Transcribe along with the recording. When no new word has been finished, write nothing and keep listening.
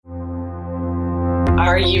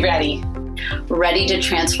Are you ready? Ready to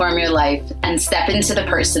transform your life and step into the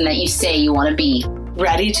person that you say you want to be.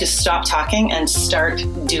 Ready to stop talking and start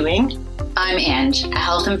doing? I'm Ange, a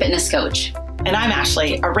health and fitness coach. And I'm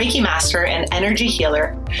Ashley, a Reiki master and energy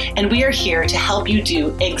healer, and we are here to help you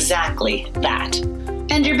do exactly that.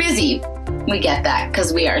 And you're busy. We get that,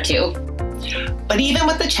 because we are too. But even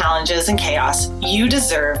with the challenges and chaos, you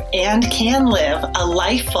deserve and can live a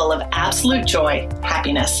life full of absolute joy,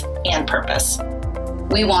 happiness, and purpose.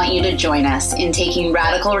 We want you to join us in taking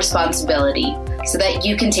radical responsibility so that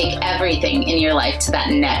you can take everything in your life to that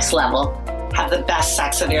next level. Have the best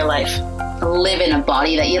sex of your life. Live in a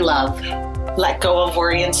body that you love. Let go of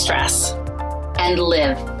worry and stress. And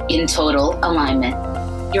live in total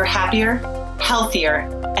alignment. Your happier, healthier,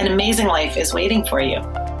 and amazing life is waiting for you.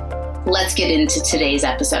 Let's get into today's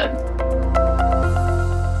episode.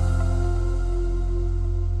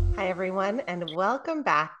 Hi, everyone, and welcome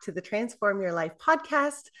back to the Transform Your Life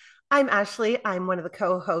podcast. I'm Ashley. I'm one of the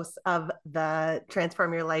co-hosts of the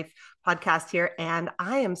Transform Your Life podcast here, and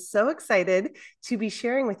I am so excited to be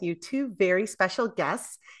sharing with you two very special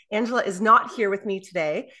guests. Angela is not here with me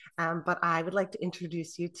today, but I would like to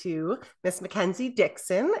introduce you to Miss Mackenzie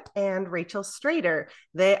Dixon and Rachel Strader.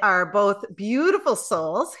 They are both beautiful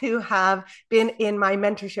souls who have been in my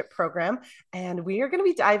mentorship program, and we are going to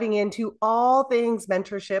be diving into all things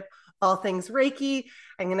mentorship, all things Reiki.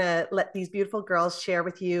 I'm going to let these beautiful girls share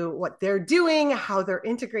with you what they're doing, how they're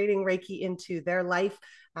integrating Reiki into their life,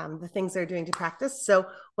 the things they're doing to practice. So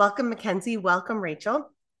welcome, Mackenzie. Welcome, Rachel.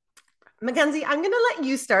 Mackenzie, I'm going to let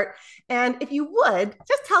you start. And if you would,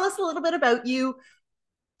 just tell us a little bit about you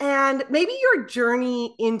and maybe your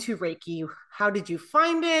journey into Reiki. How did you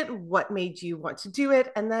find it? What made you want to do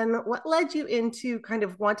it? And then what led you into kind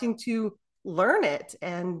of wanting to learn it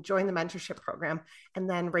and join the mentorship program? And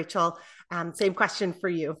then Rachel, same question for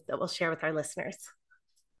you that we'll share with our listeners.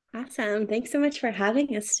 Awesome. Thanks so much for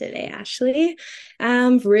having us today, Ashley.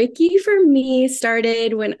 Reiki for me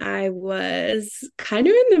started when I was kind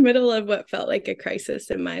of in the middle of what felt like a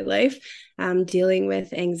crisis in my life, dealing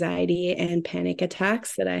with anxiety and panic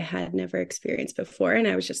attacks that I had never experienced before. And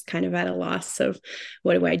I was just kind of at a loss of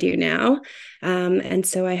what do I do now? And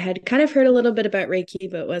so I had kind of heard a little bit about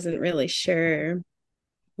Reiki, but wasn't really sure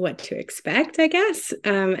what to expect, I guess.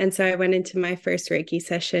 And so I went into my first Reiki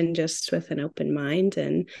session just with an open mind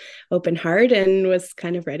and open heart and was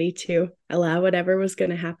kind of ready to allow whatever was going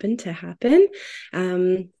to happen.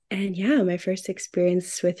 And yeah, my first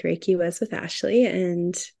experience with Reiki was with Ashley,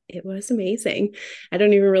 and it was amazing. I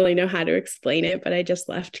don't even really know how to explain it, but I just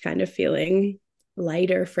left kind of feeling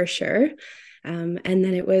lighter for sure. And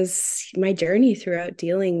then it was my journey throughout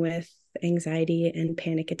dealing with anxiety and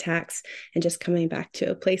panic attacks and just coming back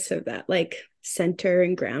to a place of that like center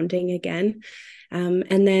and grounding again.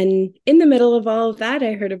 And then in the middle of all of that,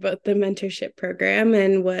 I heard about the mentorship program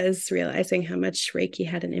and was realizing how much Reiki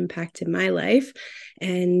had an impact in my life.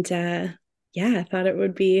 And yeah, I thought it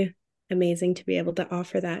would be amazing to be able to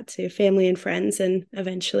offer that to family and friends and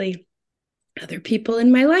eventually other people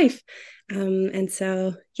in my life. And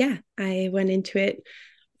so, yeah, I went into it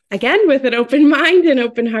again with an open mind and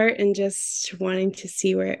open heart and just wanting to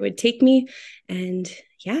see where it would take me. And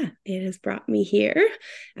yeah, it has brought me here.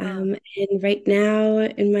 And right now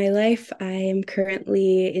in my life, I am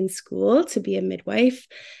currently in school to be a midwife.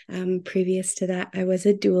 Previous to that, I was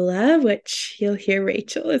a doula, which you'll hear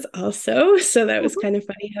Rachel is also. So that was kind of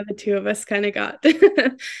funny how the two of us kind of got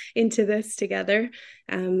into this together.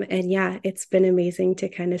 And yeah, it's been amazing to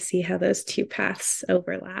kind of see how those two paths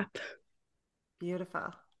overlap.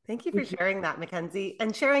 Beautiful. Thank you for sharing that, Mackenzie,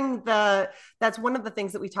 and sharing that's one of the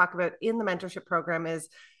things that we talk about in the mentorship program is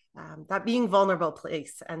that being vulnerable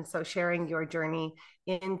place. And so sharing your journey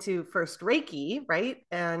into first Reiki, right?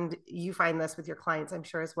 And you find this with your clients, I'm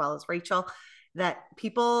sure, as well as Rachel, that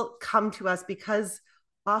people come to us because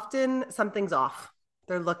often something's off.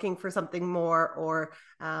 They're looking for something more, or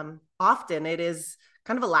often it is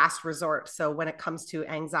kind of a last resort. So when it comes to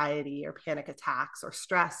anxiety or panic attacks or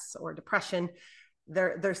stress or depression,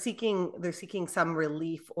 they're seeking some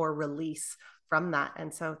relief or release from that.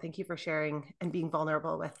 And so thank you for sharing and being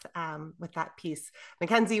vulnerable with that piece.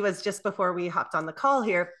 Mackenzie was, just before we hopped on the call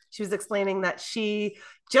here, she was explaining that she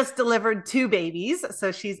just delivered 2 babies.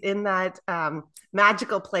 So she's in that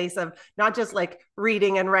magical place of not just like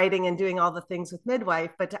reading and writing and doing all the things with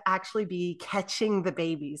midwife, but to actually be catching the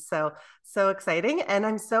babies. So exciting. And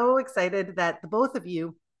I'm so excited that the both of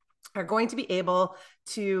you are going to be able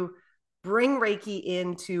to bring Reiki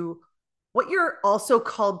into what you're also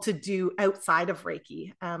called to do outside of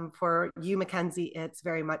Reiki. For you, Mackenzie, it's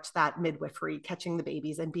very much that midwifery, catching the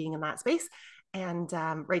babies and being in that space. And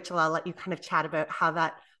Rachel, I'll let you kind of chat about how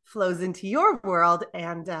that flows into your world.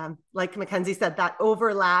 And like Mackenzie said, that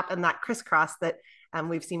overlap and that crisscross that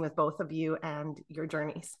we've seen with both of you and your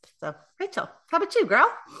journeys. So Rachel, how about you, girl?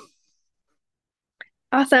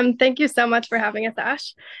 Awesome. Thank you so much for having us,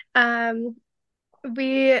 Ash.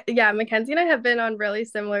 Mackenzie and I have been on really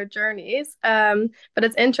similar journeys. But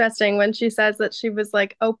it's interesting when she says that she was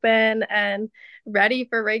like open and ready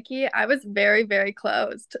for Reiki. I was very, very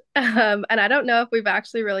closed. And I don't know if we've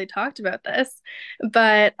actually really talked about this,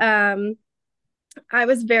 but I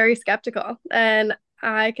was very skeptical. And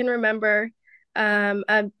I can remember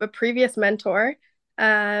a previous mentor.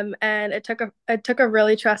 And it took a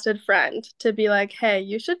really trusted friend to be like, hey,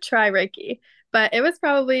 you should try Reiki. But it was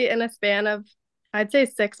probably in a span of, I'd say,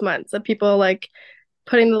 6 months of people like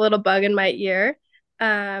putting the little bug in my ear.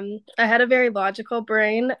 I had a very logical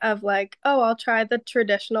brain of like, oh, I'll try the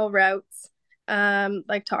traditional routes,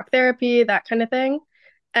 like talk therapy, that kind of thing.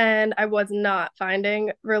 And I was not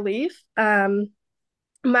finding relief.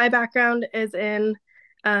 My background is in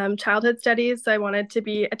childhood studies, so I wanted to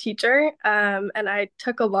be a teacher, and I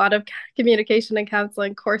took a lot of communication and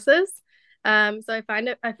counseling courses. So I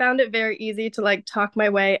found it very easy to like talk my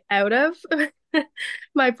way out of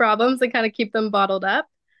my problems and kind of keep them bottled up.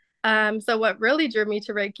 So what really drew me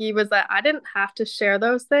to Reiki was that I didn't have to share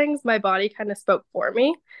those things. My body kind of spoke for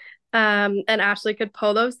me. And Ashley could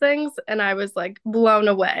pull those things, and I was like blown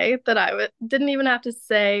away that didn't even have to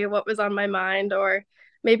say what was on my mind, or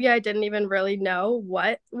maybe I didn't even really know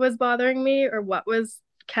what was bothering me or what was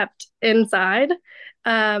kept inside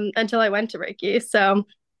until I went to Reiki. So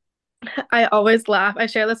I always laugh. I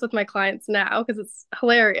share this with my clients now because it's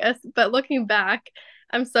hilarious. But looking back,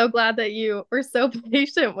 I'm so glad that you were so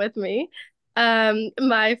patient with me.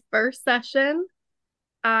 My first session,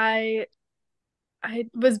 I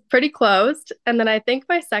was pretty closed. And then I think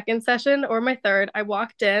my second session or my third, I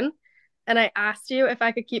walked in and I asked you if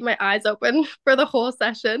I could keep my eyes open for the whole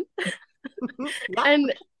session. Yeah.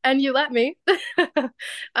 And you let me.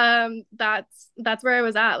 That's where I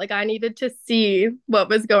was at. Like I needed to see what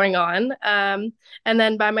was going on. And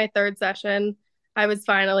then by my third session, I was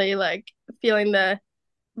finally like feeling the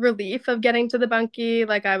relief of getting to the bunkie.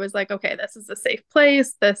 Like I was like, okay, this is a safe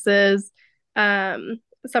place. This is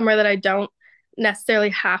somewhere that I don't necessarily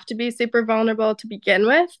have to be super vulnerable to begin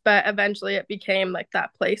with, but eventually it became like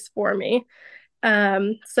that place for me.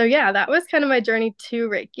 So yeah, that was kind of my journey to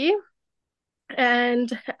Reiki. And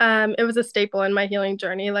it was a staple in my healing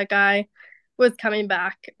journey. Like I was coming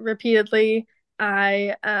back repeatedly.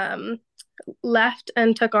 I left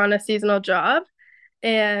and took on a seasonal job,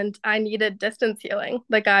 and I needed distance healing.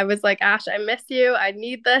 Like I was like, Ash, I miss you. I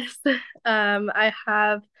need this. I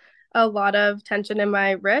have a lot of tension in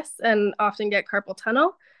my wrists and often get carpal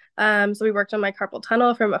tunnel. So we worked on my carpal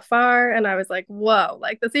tunnel from afar, and I was like, whoa,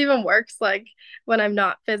 like this even works like when I'm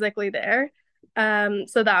not physically there.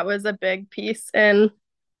 So that was a big piece in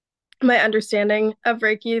my understanding of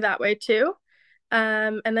Reiki that way too.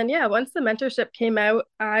 And then yeah, once the mentorship came out,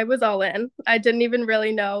 I was all in. I didn't even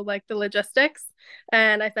really know like the logistics.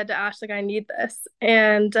 And I said to Ash, like, I need this.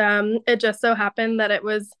 And it just so happened that it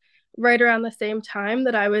was right around the same time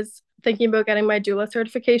that I was thinking about getting my doula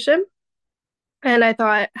certification. And I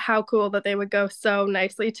thought how cool that they would go so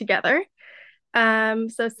nicely together.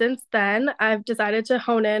 So since then, I've decided to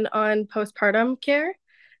hone in on postpartum care.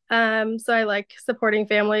 So I like supporting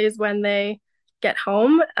families when they get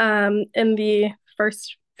home in the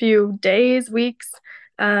first few days, weeks,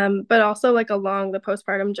 but also like along the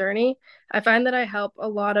postpartum journey. I find that I help a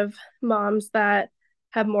lot of moms that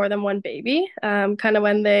have more than one baby, kind of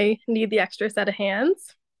when they need the extra set of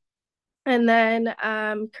hands. And then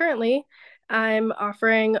currently, I'm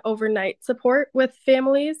offering overnight support with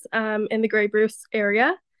families in the Grey Bruce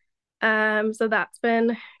area. So that's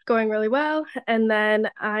been going really well. And then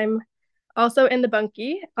I'm also in the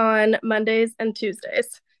bunkie on Mondays and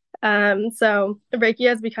Tuesdays. So Reiki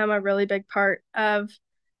has become a really big part of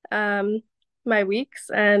my weeks.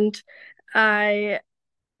 And I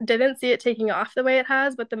didn't see it taking off the way it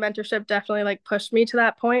has, but the mentorship definitely like pushed me to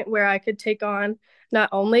that point where I could take on not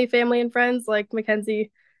only family and friends like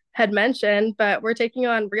Mackenzie had mentioned, but we're taking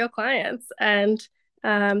on real clients, and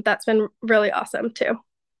that's been really awesome too.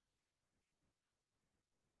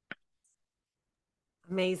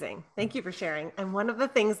 Amazing. Thank you for sharing. And one of the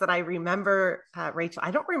things that I remember, Rachel,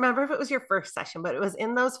 I don't remember if it was your first session, but it was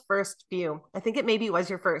in those first few. I think it maybe was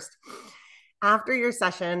your first. After your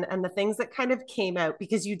session and the things that kind of came out,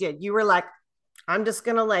 because you were like, I'm just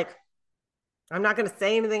going to like, I'm not going to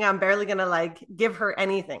say anything. I'm barely going to like give her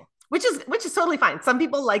anything, which is totally fine. Some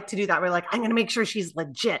people like to do that. We're like, I'm going to make sure she's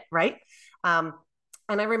legit. Right. And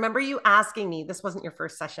And I remember you asking me, this wasn't your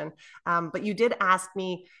first session, but you did ask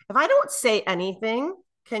me, if I don't say anything,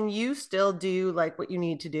 can you still do like what you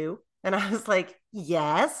need to do? And I was like,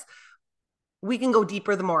 yes, we can go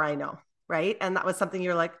deeper the more I know. Right. And that was something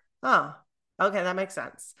you're like, oh, okay, that makes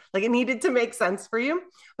sense. Like it needed to make sense for you.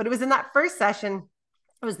 But it was in that first session,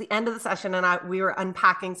 it was the end of the session, and we were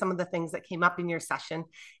unpacking some of the things that came up in your session.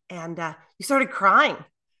 And you started crying.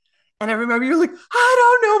 And I remember you're like,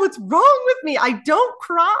 I don't know what's wrong with me. I don't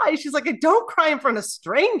cry. She's like, I don't cry in front of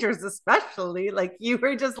strangers, especially. Like you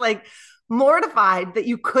were just like mortified that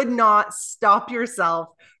you could not stop yourself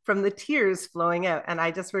from the tears flowing out. And I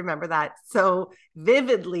just remember that so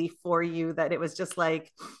vividly for you, that it was just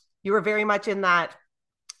like, you were very much in that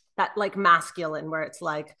like masculine, where it's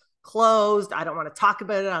like closed. I don't want to talk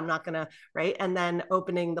about it. I'm not going to, right. And then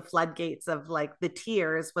opening the floodgates of like the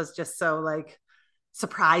tears was just so like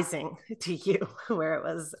surprising to you, where it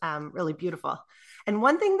was really beautiful. And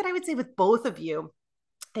one thing that I would say with both of you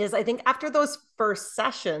is, I think after those first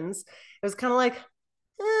sessions, it was kind of like,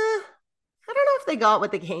 I don't know if they got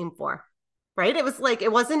what they came for, right? It was like,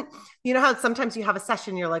 it wasn't, you know how sometimes you have a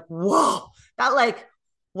session, you're like, whoa, that like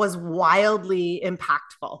was wildly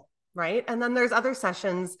impactful, right? And then there's other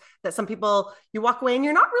sessions that some people, you walk away and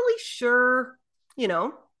you're not really sure, you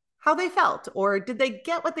know, how they felt, or did they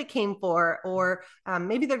get what they came for, or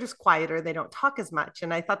maybe they're just quieter, they don't talk as much.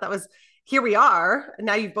 And I thought that was, here we are,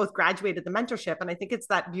 now you've both graduated the mentorship. And I think it's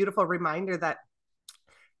that beautiful reminder that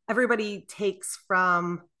everybody takes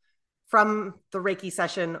from the Reiki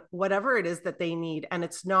session whatever it is that they need, and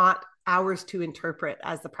it's not ours to interpret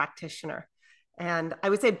as the practitioner. And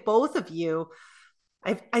I would say both of you,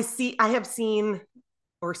 I have seen,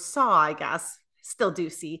 or saw, I guess, still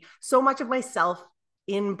do see so much of myself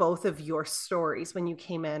in both of your stories. When you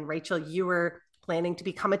came in, Rachel, you were planning to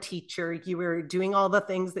become a teacher. You were doing all the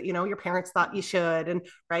things that, you know, your parents thought you should, and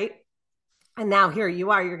right. And now here you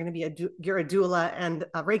are, you're going to be you're a doula and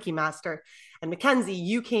a Reiki master. And Mackenzie,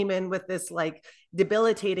 you came in with this like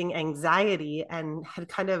debilitating anxiety and had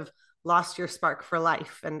kind of lost your spark for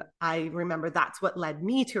life. And I remember that's what led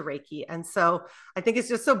me to Reiki. And so I think it's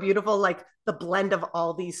just so beautiful, like the blend of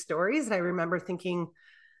all these stories. And I remember thinking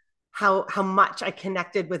how much I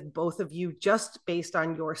connected with both of you just based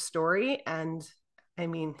on your story. And I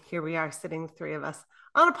mean, here we are sitting, the three of us,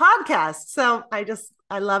 on a podcast. So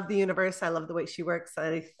I love the universe. I love the way she works.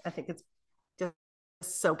 I think it's just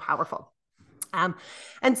so powerful.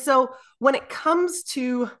 And so when it comes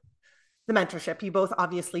to the mentorship, you both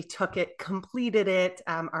obviously took it, completed it,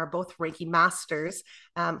 are both Reiki masters.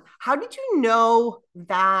 How did you know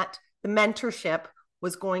that the mentorship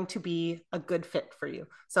was going to be a good fit for you?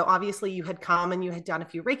 So obviously you had come and you had done a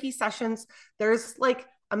few Reiki sessions. There's like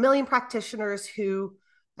a million practitioners who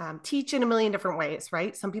teach in a million different ways,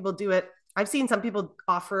 right? Some people do it. I've seen some people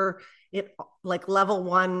offer it like level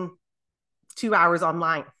 1, 2 hours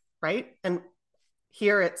online, right? And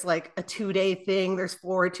here it's like a 2-day thing. There's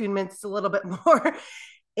 4 attunements, it's a little bit more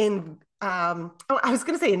I was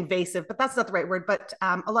going to say invasive, but that's not the right word, but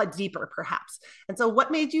a lot deeper perhaps. And so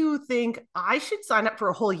what made you think I should sign up for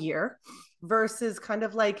a whole year versus kind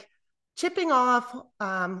of like chipping off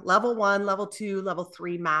level 1, level 2, level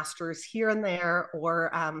 3 masters here and there,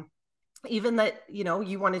 or even that, you know,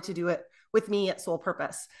 you wanted to do it with me at Soul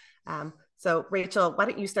Purpose. So Rachel, why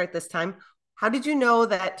don't you start this time? How did you know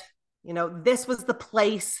that, you know, this was the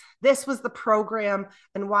place, this was the program,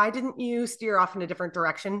 and why didn't you steer off in a different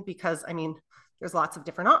direction? Because I mean, there's lots of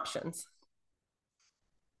different options.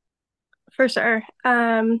 For sure.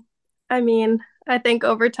 I mean, I think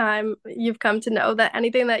over time you've come to know that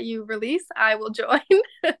anything that you release, I will join,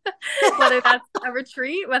 whether that's a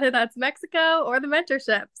retreat, whether that's Mexico or the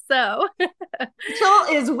mentorship. So Rachel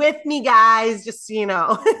is with me, guys, just so you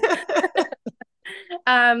know.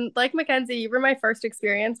 Like Mackenzie, you were my first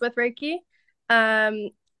experience with Reiki.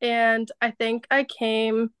 And I think I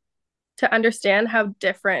came to understand how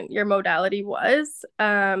different your modality was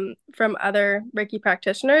from other Reiki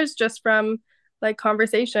practitioners, just from like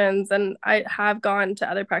conversations. And I have gone to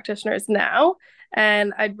other practitioners now,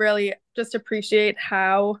 and I'd really just appreciate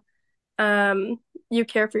how you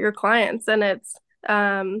care for your clients. And it's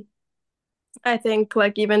I think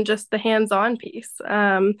like even just the hands-on piece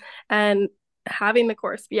and having the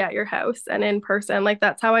course be at your house and in person, like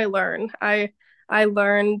that's how I learn. I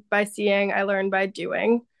learn by seeing, I learn by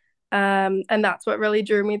doing. And that's what really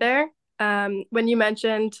drew me there. When you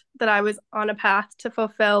mentioned that I was on a path to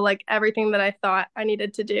fulfill like everything that I thought I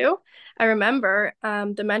needed to do, I remember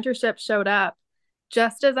the mentorship showed up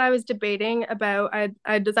just as I was debating about,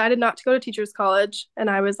 I decided not to go to teachers college, and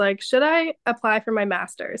I was like, should I apply for my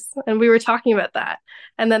master's? And we were talking about that.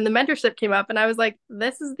 And then the mentorship came up and I was like,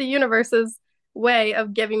 this is the universe's way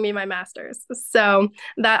of giving me my master's. So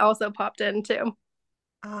that also popped in too.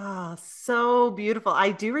 Ah, so beautiful.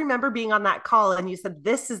 I do remember being on that call and you said,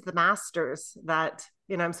 this is the master's that,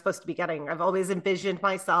 I'm supposed to be getting. I've always envisioned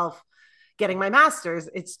myself getting my master's.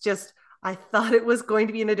 It's just, I thought it was going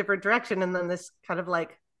to be in a different direction. And then this kind of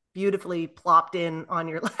like beautifully plopped in on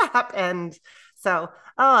your lap. And so,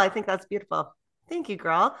 oh, I think that's beautiful. Thank you,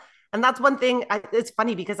 girl. And that's one thing. It's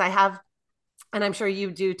funny because I have, and I'm sure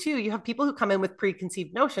you do too, you have people who come in with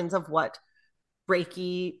preconceived notions of what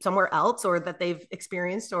Reiki somewhere else or that they've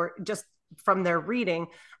experienced or just from their reading.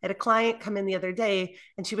 I had a client come in the other day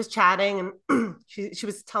and she was chatting and she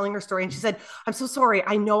was telling her story and she said, I'm so sorry.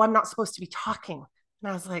 I know I'm not supposed to be talking. And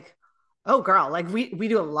I was like, oh girl, like we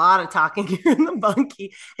do a lot of talking here in the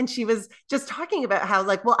bunkie. And she was just talking about how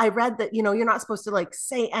like, well, I read that, you're not supposed to like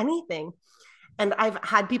say anything. And I've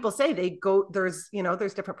had people say there's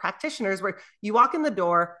different practitioners where you walk in the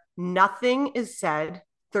door, nothing is said.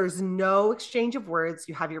 There's no exchange of words.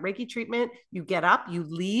 You have your Reiki treatment, you get up, you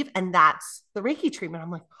leave, and that's the Reiki treatment. I'm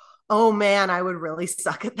like, oh man, I would really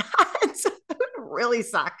suck at that. It would really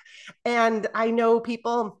suck. And I know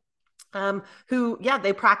people who,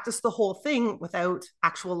 they practice the whole thing without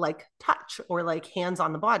actual like touch or like hands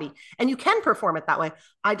on the body. And you can perform it that way.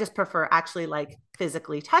 I just prefer actually like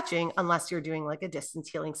physically touching unless you're doing like a distance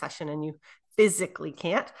healing session and you physically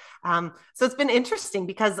can't. So it's been interesting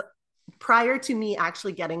because prior to me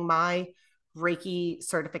actually getting my Reiki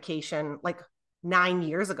certification, like 9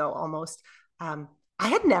 years ago almost, I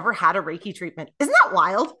had never had a Reiki treatment. Isn't that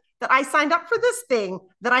wild that I signed up for this thing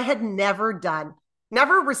that I had never done,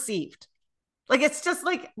 never received? Like, it's just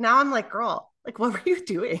like, now I'm like, girl, like, what were you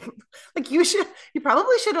doing? Like, you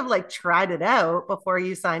probably should have like tried it out before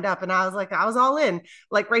you signed up. And I was like, I was all in.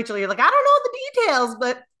 Like, Rachel, you're like, I don't know the details,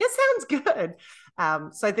 but it sounds good.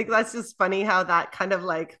 So I think that's just funny how that kind of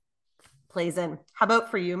like plays in. How about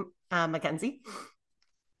for you, Mackenzie?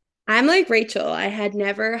 I'm like Rachel. I had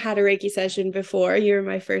never had a Reiki session before. You were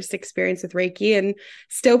my first experience with Reiki and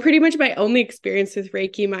still pretty much my only experience with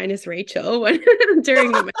Reiki minus Rachel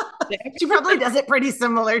during the magic. She probably does it pretty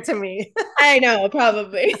similar to me. I know,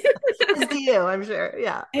 probably. As to you, I'm sure.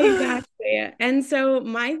 Yeah. Exactly. And so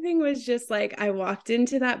my thing was just like, I walked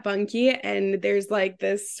into that bunkie and there's like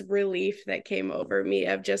this relief that came over me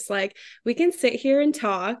of just like, we can sit here and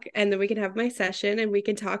talk and then we can have my session and we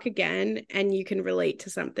can talk again and you can relate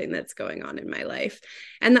to something that's going on in my life.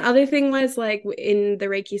 And the other thing was like in the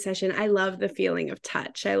Reiki session, I love the feeling of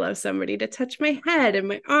touch. I love somebody to touch my head and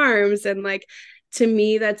my arms and like, to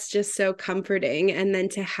me, that's just so comforting. And then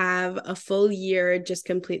to have a full year just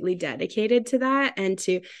completely dedicated to that and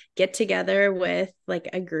to get together with like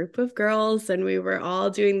a group of girls and we were all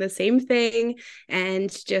doing the same thing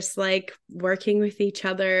and just like working with each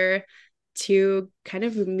other to kind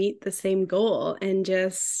of meet the same goal and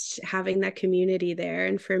just having that community there.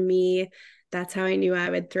 And for me, that's how I knew I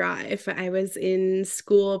would thrive. I was in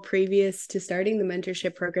school previous to starting the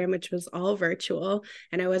mentorship program, which was all virtual,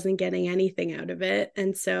 and I wasn't getting anything out of it.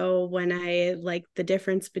 And so when I like the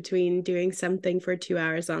difference between doing something for 2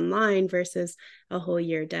 hours online versus a whole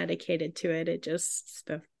year dedicated to it, it just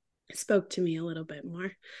spoke to me a little bit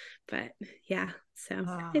more. But yeah, so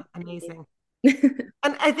amazing.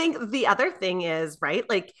 And I think the other thing is, right,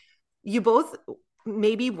 like you both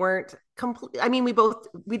maybe weren't complete. I mean,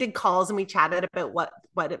 we did calls and we chatted about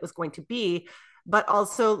what it was going to be, but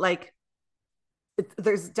also like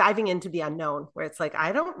there's diving into the unknown where it's like,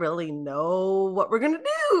 I don't really know what we're going to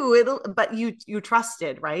do. But you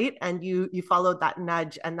trusted, right? And you followed that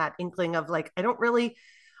nudge and that inkling of like, I don't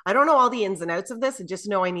know all the ins and outs of this. I just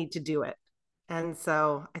know I need to do it. And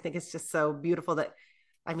so I think it's just so beautiful that,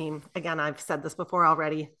 I mean, again, I've said this before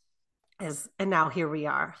already, and now here we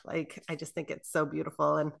are. Like, I just think it's so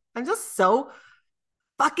beautiful. And I'm just so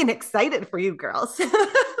fucking excited for you girls.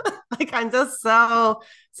 Like, I'm just so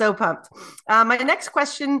pumped. My next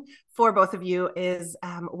question for both of you is,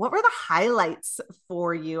 what were the highlights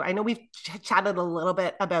for you? I know we've chatted a little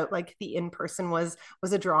bit about like the in-person was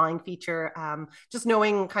a drawing feature. Just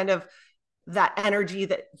knowing kind of that energy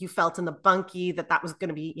that you felt in the bunkie, that was going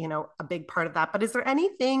to be, a big part of that. But is there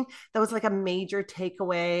anything that was like a major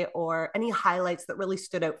takeaway or any highlights that really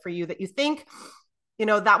stood out for you that you think,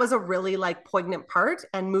 that was a really like poignant part,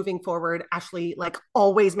 and moving forward, Ashley, like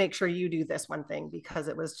always make sure you do this one thing because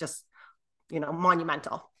it was just,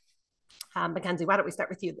 monumental. Mackenzie, why don't we start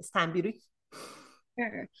with you this time, beauty?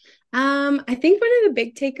 Sure. I think one of the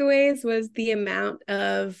big takeaways was the amount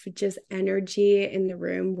of just energy in the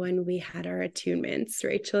room when we had our attunements.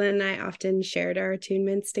 Rachel and I often shared our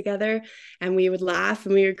attunements together, and we would laugh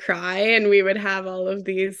and we would cry and we would have all of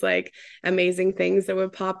these like amazing things that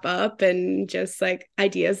would pop up, and just like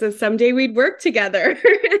ideas that someday we'd work together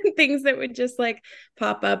and things that would just like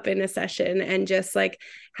pop up in a session. And just like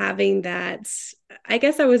having that, I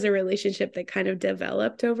guess that was a relationship that kind of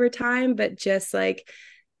developed over time, but just like,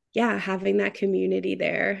 yeah, having that community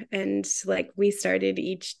there. And like we started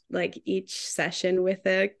each session with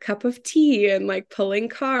a cup of tea and like pulling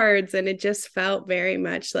cards, and it just felt very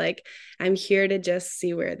much like I'm here to just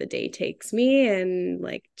see where the day takes me and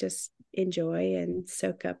like just enjoy and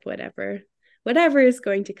soak up whatever is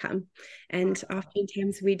going to come. And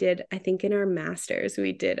oftentimes we did, I think in our masters,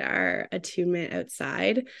 we did our attunement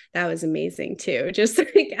outside. That was amazing too. Just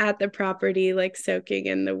like at the property, like soaking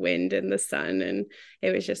in the wind and the sun. And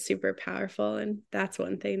it was just super powerful. And that's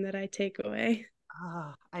one thing that I take away.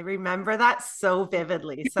 Oh, I remember that so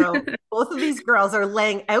vividly. So both of these girls are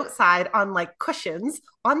laying outside on like cushions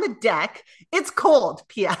on the deck. It's cold.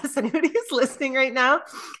 P.S. Anybody who's listening right now,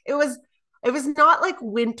 it was not like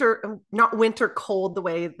not winter cold the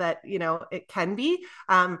way that, it can be.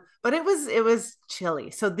 But it was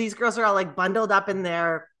chilly. So these girls are all like bundled up in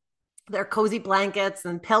their cozy blankets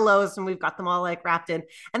and pillows, and we've got them all like wrapped in.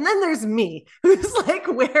 And then there's me, who's like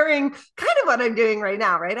wearing kind of what I'm doing right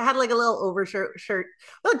now, right? I had like a little shirt,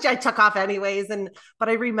 which I took off anyways. But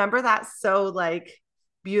I remember that so like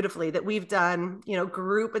beautifully, that we've done,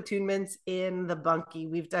 group attunements in the bunkie.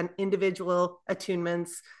 We've done individual attunements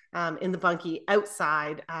in the bunkie,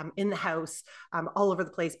 outside, in the house, all over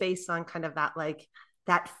the place, based on kind of that, like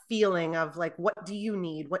that feeling of like, what do you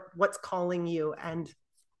need? What's calling you? And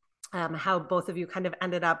how both of you kind of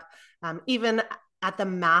ended up, even at the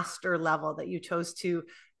master level, that you chose to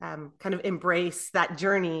kind of embrace that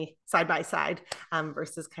journey side by side,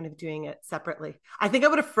 versus kind of doing it separately. I think I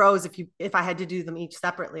would have froze if I had to do them each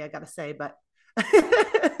separately, I got to say, but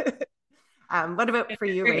what about for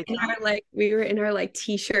you, Rachel? We were in our like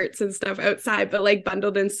t-shirts and stuff outside, but like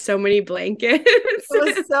bundled in so many blankets.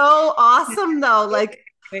 It was so awesome though. Like,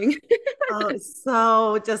 oh,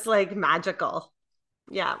 so just like magical.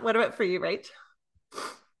 Yeah. What about for you, Rach?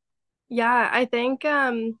 Yeah, I think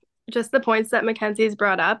just the points that Mackenzie's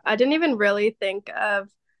brought up, I didn't even really think of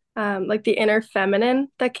like the inner feminine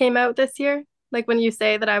that came out this year. Like when you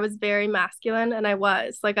say that I was very masculine, and I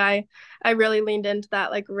was, like I really leaned into that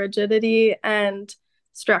like rigidity and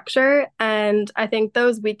structure. And I think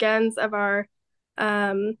those weekends of our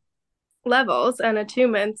levels and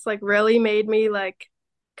attunements like really made me like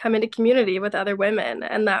come into community with other women,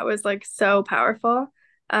 and that was like so powerful.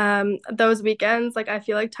 Those weekends, like I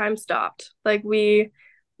feel like time stopped. Like we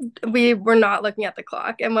were not looking at the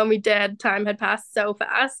clock, and when we did, time had passed so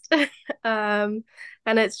fast.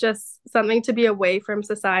 And it's just something to be away from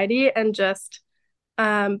society and just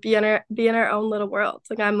be in our own little world.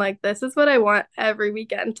 Like I'm like, this is what I want every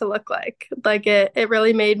weekend to look like. Like it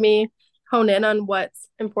really made me hone in on what's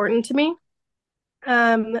important to me.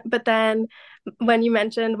 But then when you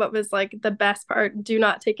mentioned what was like the best part, do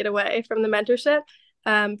not take it away from the mentorship.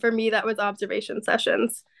 For me, that was observation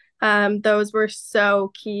sessions. Those were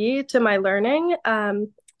so key to my learning.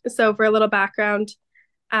 So for a little background,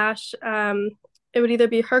 Ash, it would either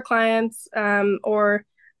be her clients, or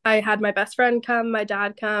I had my best friend come, my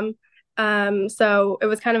dad come. So it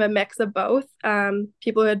was kind of a mix of both,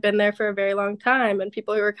 people who had been there for a very long time and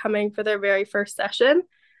people who were coming for their very first session.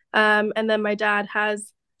 And then my dad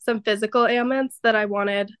has some physical ailments that I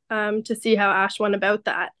wanted to see how Ash went about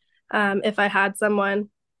that. If I had someone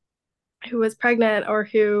who was pregnant or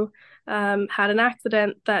who had an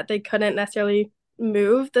accident, that they couldn't necessarily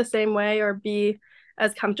move the same way or be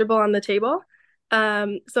as comfortable on the table.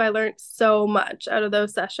 So I learned so much out of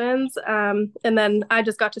those sessions. And then I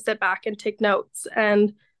just got to sit back and take notes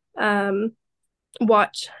and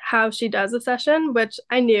watch how she does a session, which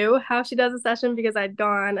I knew how she does a session because I'd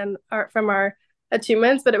gone and from our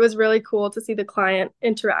attunements, but it was really cool to see the client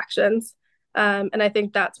interactions. And I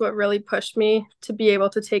think that's what really pushed me to be able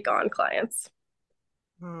to take on clients.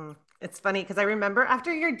 It's funny because I remember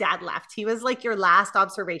after your dad left, he was like your last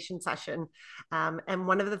observation session. And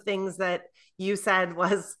one of the things that you said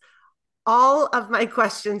was, all of my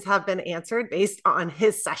questions have been answered based on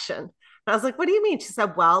his session. And I was like, what do you mean? She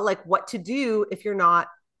said, well, like what to do if you're not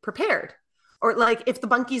prepared, or like if the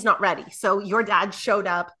bunkie's not ready. So your dad showed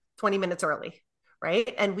up 20 minutes early.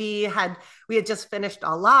 Right. And we had just finished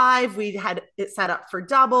a live, we had it set up for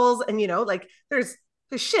doubles, and like there's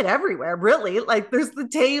there's shit everywhere, really. Like there's the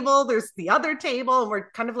table, there's the other table, and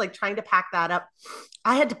we're kind of like trying to pack that up.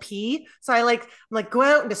 I had to pee. So I'm like, go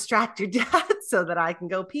out and distract your dad so that I can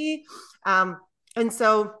go pee. And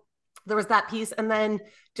so there was that piece. And then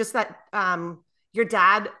just that your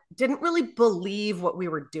dad didn't really believe what we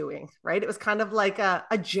were doing, right? It was kind of like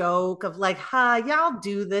a joke of like, yeah, I'll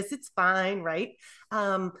do this. It's fine, right?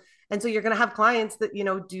 And so you're going to have clients that,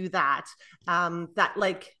 do that, that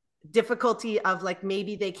like difficulty of like,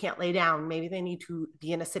 maybe they can't lay down, maybe they need to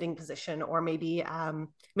be in a sitting position, or maybe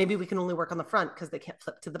we can only work on the front because they can't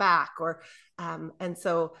flip to the back, or and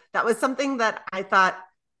so that was something that I thought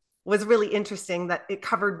was really interesting, that it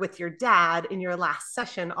covered with your dad in your last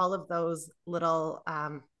session, all of those little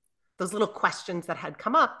questions that had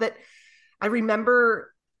come up. That I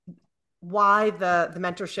remember why the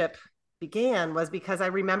mentorship began was because I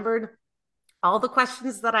remembered all the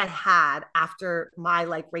questions that I had after my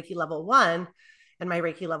like Reiki level 1 and my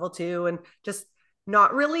Reiki level 2, and just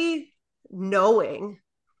not really knowing,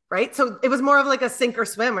 right? So it was more of like a sink or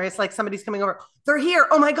swim, where it's like somebody's coming over, they're here,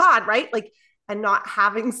 oh my God, right? Like, and not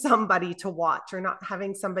having somebody to watch, or not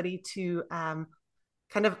having somebody to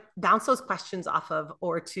kind of bounce those questions off of,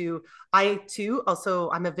 or I too,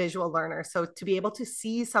 also I'm a visual learner. So to be able to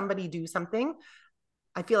see somebody do something,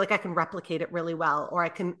 I feel like I can replicate it really well, or I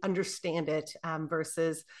can understand it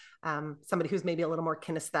versus somebody who's maybe a little more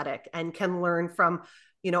kinesthetic and can learn from,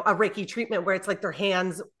 a Reiki treatment where it's like their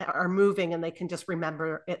hands are moving and they can just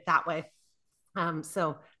remember it that way.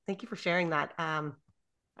 So thank you for sharing that.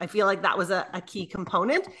 I feel like that was a key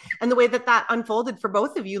component, and the way that unfolded for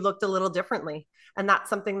both of you looked a little differently. And that's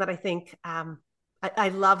something that I think I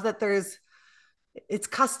love, that it's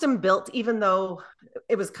custom built, even though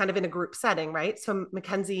it was kind of in a group setting, right? So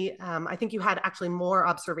Mackenzie, I think you had actually more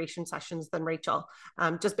observation sessions than Rachel,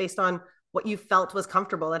 just based on what you felt was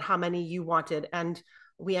comfortable and how many you wanted. And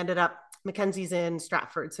we ended up, Mackenzie's in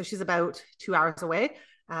Stratford, so she's about 2 hours away.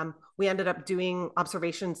 We ended up doing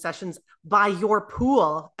observation sessions by your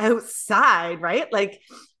pool outside, right? Like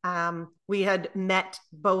we had met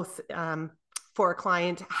both for a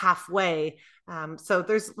client halfway. So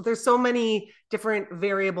there's so many different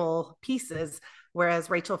variable pieces. Whereas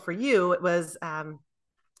Rachel, for you, it was,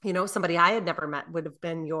 somebody I had never met would have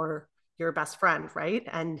been your best friend, right?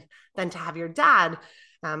 And then to have your dad,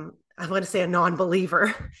 I want to say a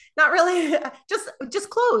non-believer, not really, just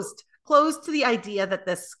closed to the idea that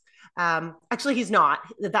this, actually he's not,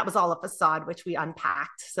 that was all a facade, which we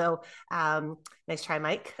unpacked. So nice try,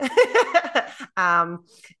 Mike.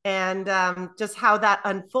 And just how that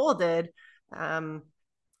unfolded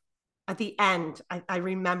at the end. I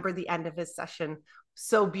remember the end of his session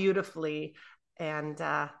so beautifully. And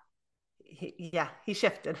he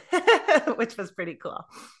shifted, which was pretty cool.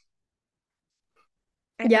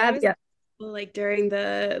 Yeah. Like during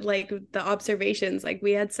the observations, like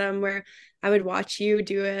we had some where I would watch you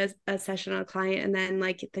do a session on a client, and then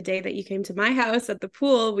like the day that you came to my house at the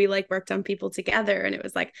pool, we like worked on people together, and it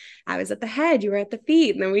was like I was at the head, you were at the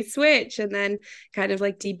feet, and then we switch, and then kind of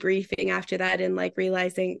like debriefing after that and like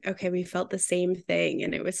realizing, okay, we felt the same thing,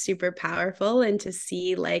 and it was super powerful. And to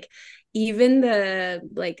see like even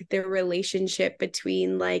the relationship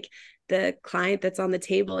between like the client that's on the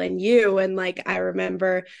table and you, and like I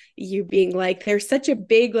remember you being like, there's such a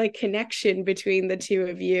big like connection between the two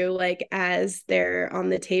of you, like as they're on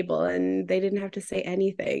the table, and they didn't have to say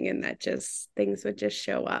anything, and that just things would just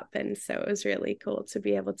show up. And so it was really cool to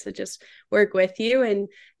be able to just work with you and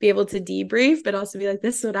be able to debrief, but also be like,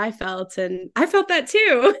 this is what I felt, and I felt that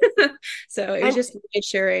too. So it was just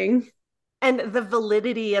reassuring. And the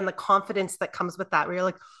validity and the confidence that comes with that, where you're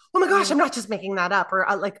like, oh my gosh, I'm not just making that up, or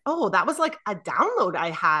like, oh, that was like a download I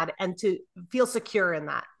had, and to feel secure in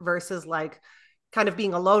that versus like kind of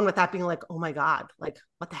being alone with that, being like, oh my God, like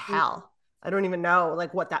what the hell? I don't even know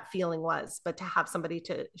like what that feeling was, but to have somebody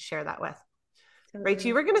to share that with. Rach,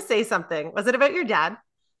 you were going to say something. Was it about your dad?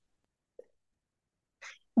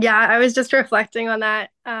 Yeah, I was just reflecting on that.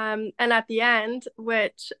 And at the end,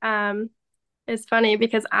 which is funny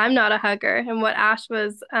because I'm not a hugger. And what Ash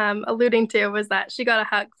was alluding to was that she got a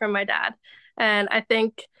hug from my dad. And I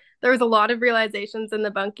think there was a lot of realizations in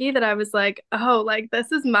the bunkie that I was like, oh, like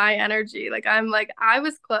this is my energy. Like I'm like, I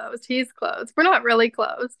was closed, he's closed. We're not really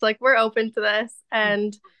closed. Like we're open to this.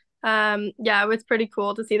 And yeah, it was pretty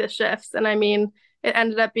cool to see the shifts. And I mean, it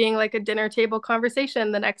ended up being like a dinner table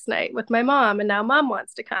conversation the next night with my mom, and now mom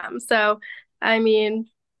wants to come. So I mean,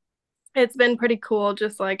 it's been pretty cool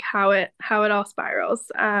just like how it all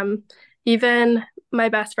spirals. Even my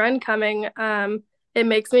best friend coming, it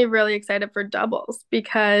makes me really excited for doubles,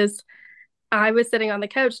 because I was sitting on the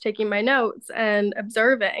couch taking my notes and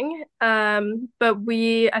observing. But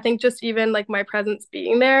I think just even like my presence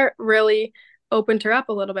being there really opened her up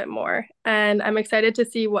a little bit more. And I'm excited to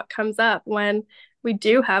see what comes up when we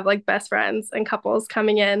do have like best friends and couples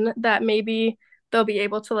coming in, that maybe they'll be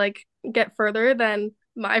able to like get further than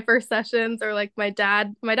my first sessions, or like my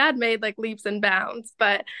dad made like leaps and bounds,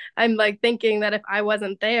 but I'm like thinking that if I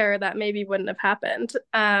wasn't there, that maybe wouldn't have happened.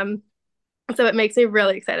 So it makes me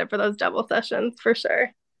really excited for those double sessions for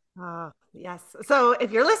sure. Oh, yes. So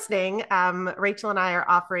if you're listening, Rachel and I are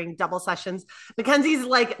offering double sessions. Mackenzie's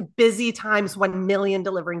like busy times 1 million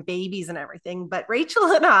delivering babies and everything. But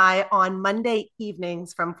Rachel and I on Monday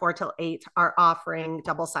evenings from 4 till 8 are offering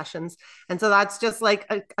double sessions. And so that's just like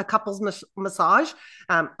a couple's massage,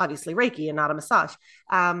 obviously Reiki and not a massage.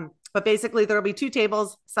 But basically, there will be 2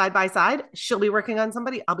 tables side by side. She'll be working on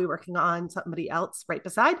somebody. I'll be working on somebody else right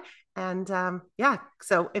beside. And yeah,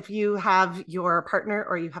 so if you have your partner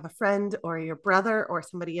or you have a friend or your brother or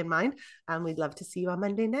somebody in mind, we'd love to see you on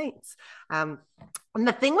Monday nights. And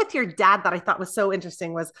the thing with your dad that I thought was so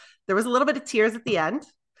interesting was there was a little bit of tears at the end.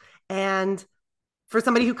 And for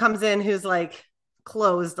somebody who comes in who's like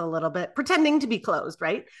closed a little bit, pretending to be closed,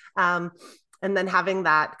 right? And then having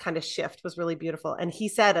that kind of shift was really beautiful. And he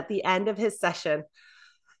said at the end of his session,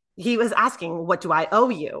 he was asking, what do I owe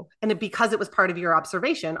you? And because it was part of your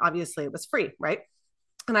observation, obviously it was free, right?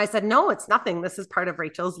 And I said, no, it's nothing. This is part of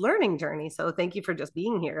Rachel's learning journey. So thank you for just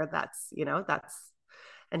being here. That's,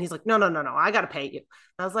 and he's like, no, I got to pay you.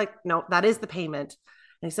 And I was like, no, that is the payment.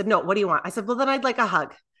 And he said, no, what do you want? I said, well, then I'd like a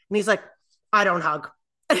hug. And he's like, I don't hug.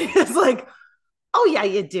 And he's like, oh yeah,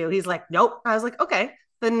 you do. He's like, nope. I was like, okay,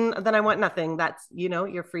 then I want nothing. That's,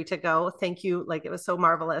 you're free to go. Thank you. Like, it was so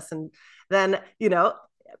marvelous. And then,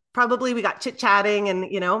 probably we got chit-chatting, and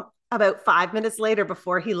about 5 minutes later,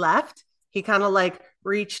 before he left, he kind of like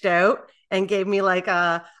reached out and gave me like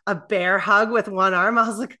a bear hug with one arm. I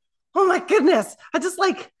was like, oh my goodness, I just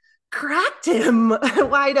like cracked him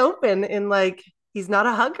wide open, in like, he's not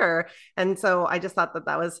a hugger. And so I just thought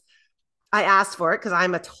that was, I asked for it because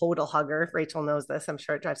I'm a total hugger. Rachel knows this. I'm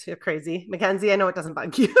sure it drives you crazy. Mackenzie, I know it doesn't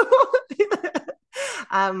bug you.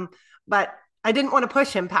 But I didn't want to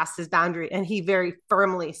push him past his boundary, and he very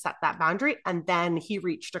firmly set that boundary. And then he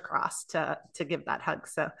reached across to give that hug.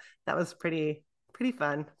 So that was pretty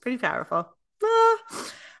fun, pretty powerful.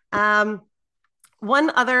 One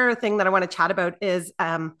other thing that I want to chat about is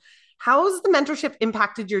how's the mentorship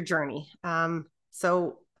impacted your journey?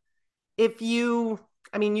 So if you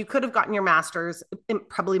could have gotten your master's, it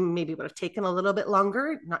probably maybe would have taken a little bit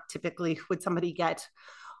longer. Not typically would somebody get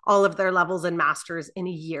all of their levels and masters in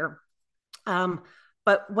a year.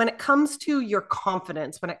 But when it comes to your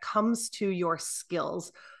confidence, when it comes to your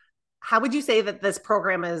skills, how would you say that this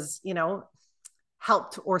program is,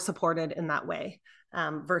 helped or supported in that way,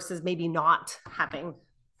 versus maybe not having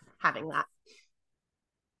that?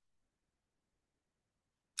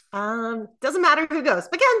 Doesn't matter who goes.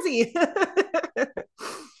 Mackenzie.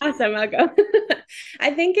 Awesome, I'll go. I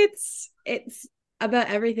think it's about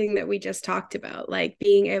everything that we just talked about, like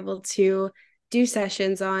being able to do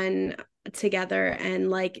sessions on together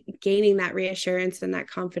and like gaining that reassurance and that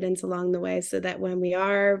confidence along the way, so that when we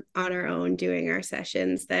are on our own doing our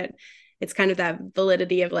sessions, that it's kind of that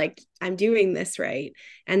validity of like, I'm doing this right.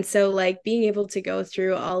 And so like being able to go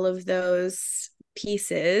through all of those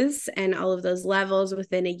pieces and all of those levels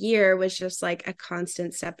within a year was just like a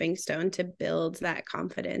constant stepping stone to build that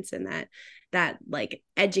confidence and that like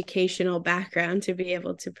educational background to be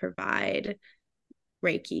able to provide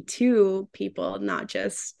Reiki to people, not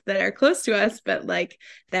just that are close to us, but like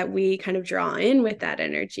that we kind of draw in with that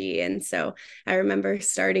energy. And so I remember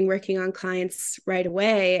starting working on clients right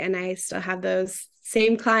away, and I still have those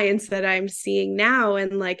same clients that I'm seeing now,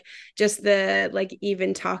 and like just the like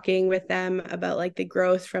even talking with them about like the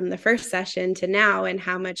growth from the first session to now, and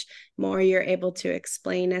how much more you're able to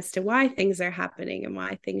explain as to why things are happening and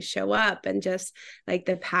why things show up, and just like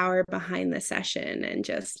the power behind the session. And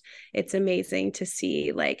just it's amazing to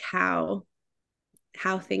see like how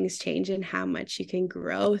things change and how much you can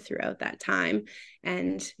grow throughout that time.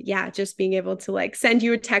 And yeah, just being able to like send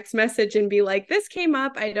you a text message and be like, this came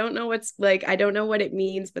up, I don't know what it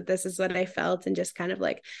means, but this is what I felt, and just kind of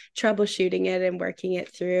like troubleshooting it and working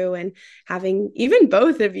it through, and having even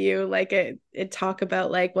both of you like it talk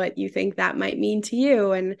about like what you think that might mean to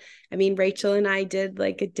you. And I mean, Rachel and I did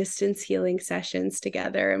like a distance healing sessions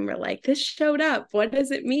together, and we're like, this showed up, what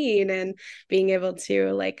does it mean? And being able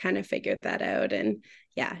to like kind of figure that out. And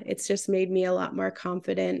yeah, it's just made me a lot more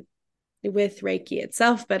confident with Reiki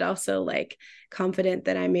itself, but also like confident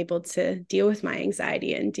that I'm able to deal with my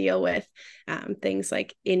anxiety and deal with things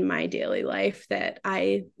like in my daily life that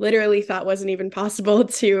I literally thought wasn't even possible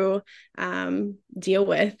to deal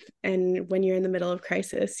with. And when you're in the middle of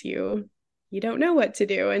crisis, you don't know what to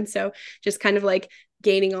do. And so just kind of like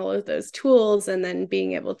gaining all of those tools and then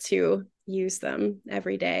being able to use them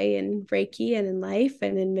every day in Reiki and in life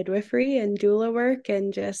and in midwifery and doula work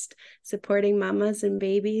and just supporting mamas and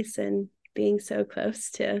babies and being so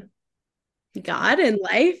close to God and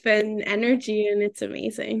life and energy. And it's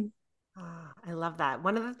amazing. Oh, I love that.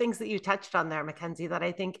 One of the things that you touched on there, Mackenzie, that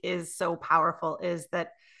I think is so powerful is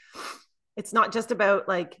that it's not just about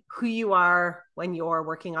like who you are when you're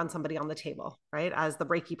working on somebody on the table, right? As the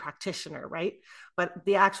Reiki practitioner, right? But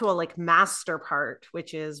the actual like master part,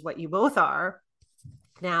 which is what you both are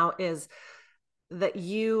now, is that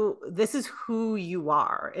this is who you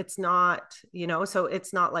are. It's not, so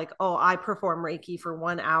it's not like, oh, I perform Reiki for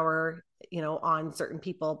 1 hour, on certain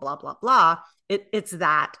people, blah, blah, blah. It's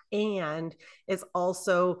that. And it's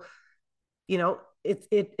also,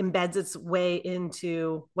 it embeds its way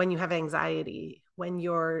into when you have anxiety, when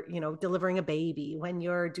you're, delivering a baby, when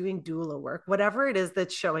you're doing doula work, whatever it is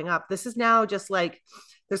that's showing up. This is now just like,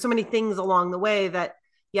 there's so many things along the way that,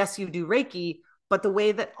 yes, you do Reiki, but the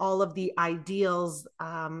way that all of the ideals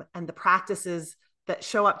and the practices that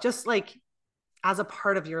show up just like as a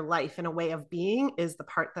part of your life and a way of being is the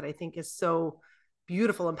part that I think is so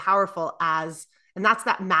beautiful and powerful and that's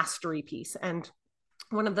that mastery piece. And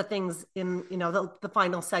one of the things in, the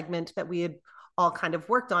final segment that we had all kind of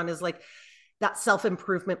worked on is like that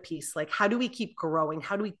self-improvement piece. Like, how do we keep growing?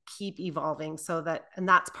 How do we keep evolving and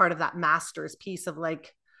that's part of that master's piece of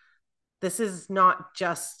like, this is not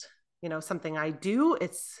just, something I do,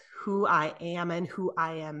 it's who I am and who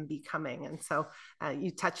I am becoming. And so you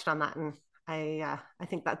touched on that. And I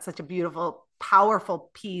think that's such a beautiful, powerful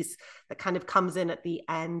piece that kind of comes in at the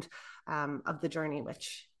end of the journey,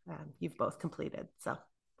 which you've both completed. So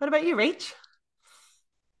what about you, Rach?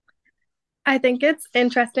 I think it's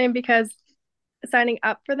interesting because signing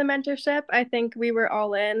up for the mentorship, I think we were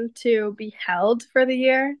all in to be held for the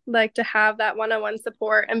year, like to have that one-on-one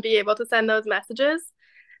support and be able to send those messages.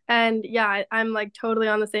 And yeah, I'm like totally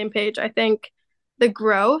on the same page. I think the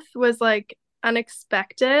growth was like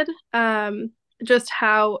unexpected. Just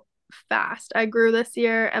how fast I grew this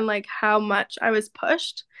year and like how much I was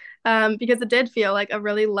pushed. Because it did feel like a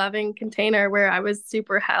really loving container where I was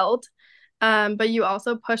super held. But you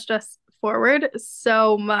also pushed us forward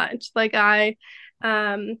so much. Like I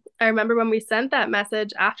remember when we sent that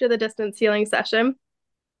message after the distance healing session,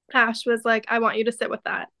 Ash was like, I want you to sit with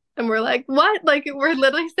that. And we're like, what? Like, we're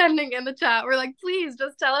literally sending in the chat. We're like, please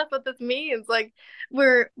just tell us what this means. Like,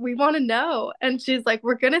 we want to know. And she's like,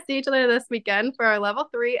 we're going to see each other this weekend for our level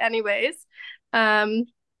 3 anyways.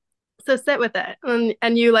 So sit with it.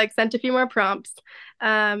 And you like sent a few more prompts.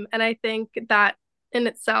 And I think that in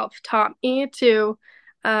itself taught me to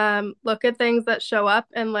look at things that show up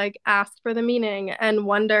and like ask for the meaning and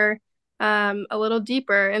wonder a little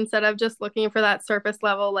deeper instead of just looking for that surface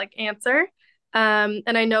level like answer.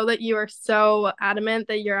 And I know that you are so adamant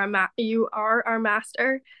that you are our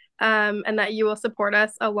master, and that you will support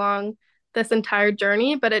us along this entire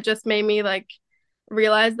journey. But it just made me like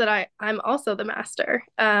realize that I'm also the master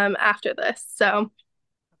after this. So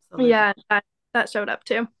absolutely. Yeah, that showed up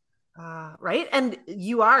too. Right. And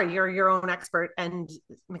you're your own expert, and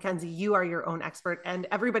Mackenzie, you are your own expert, and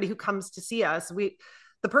everybody who comes to see us,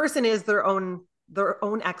 the person is their own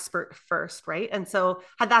expert first. Right. And so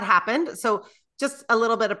had that happened, so just a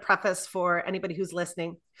little bit of preface for anybody who's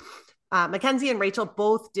listening. Mackenzie and Rachel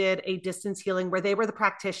both did a distance healing where they were the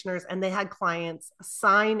practitioners and they had clients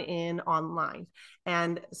sign in online.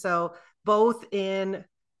 And so no,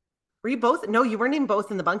 you weren't in both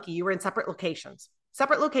in the bunkie. You were in separate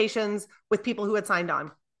locations with people who had signed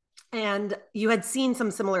on. And you had seen some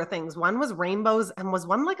similar things. One was rainbows, and was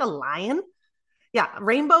one like a lion? Yeah,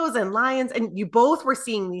 rainbows and lions. And you both were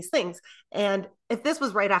seeing these things. And if this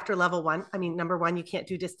was right after level 1, I mean, number 1, you can't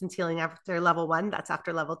do distance healing after level 1. That's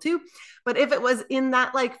after level 2. But if it was in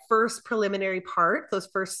that like first preliminary part, those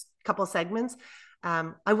first couple segments,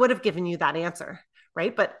 I would have given you that answer,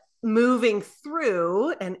 right? But moving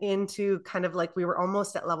through and into kind of like we were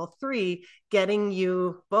almost at level 3, getting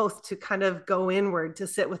you both to kind of go inward, to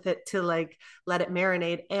sit with it, to like let it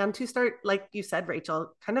marinate, and to start, like you said,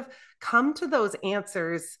 Rachel, kind of come to those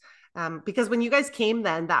answers. Because when you guys came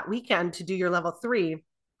then that weekend to do your level 3,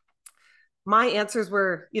 my answers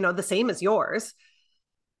were, the same as yours,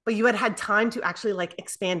 but you had time to actually like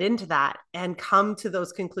expand into that and come to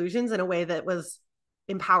those conclusions in a way that was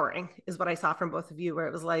empowering is what I saw from both of you, where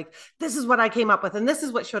it was like, this is what I came up with, and this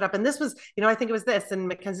is what showed up, and this was, I think it was this, and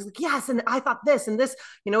Mackenzie's like, yes, and I thought this, and this,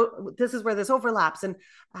 this is where this overlaps, and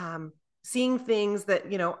seeing things that,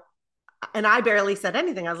 and I barely said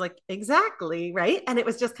anything. I was like, exactly, right? And it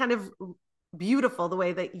was just kind of beautiful the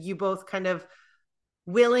way that you both kind of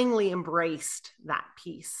willingly embraced that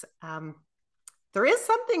piece. There is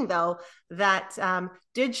something though that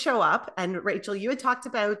did show up, and Rachel, you had talked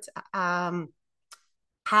about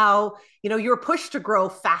how you were pushed to grow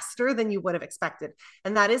faster than you would have expected,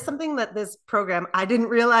 and that is something that this program, I didn't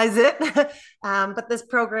realize it, but this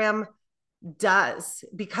program does,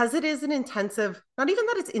 because it is an intensive, not even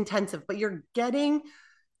that it's intensive, but you're getting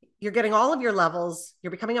all of your levels,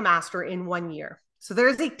 you're becoming a master in 1 year. So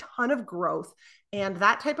there's a ton of growth, and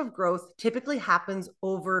that type of growth typically happens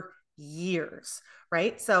over years,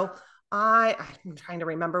 right? So I'm trying to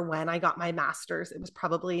remember when I got my master's. It was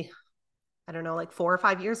probably, I don't know, like 4 or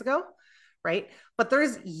 5 years ago, right? But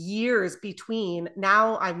there's years between.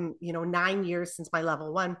 Now I'm, 9 years since my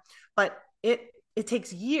level 1, but it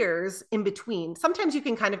takes years in between. Sometimes you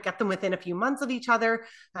can kind of get them within a few months of each other,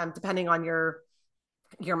 depending on your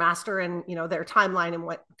master and, their timeline and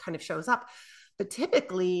what kind of shows up. But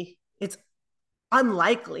typically it's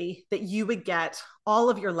unlikely that you would get all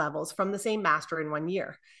of your levels from the same master in 1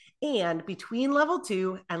 year. And between level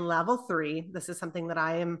 2 and level 3, this is something that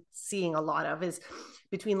I am seeing a lot of, is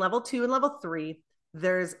between level 2 and level 3,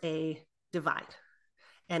 there's a divide.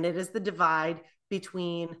 And it is the divide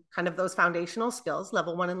between kind of those foundational skills,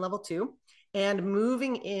 level 1 and level 2, and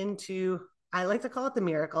moving into, I like to call it the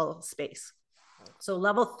miracle space. So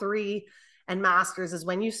level 3 and masters is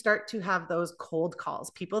when you start to have those cold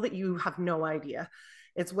calls, people that you have no idea.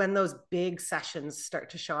 It's when those big sessions start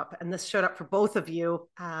to show up. And this showed up for both of you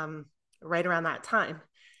right around that time.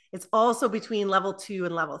 It's also between level 2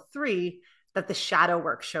 and level 3 that the shadow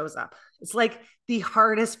work shows up. It's like the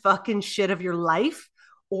hardest fucking shit of your life,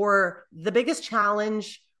 or the biggest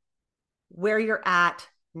challenge where you're at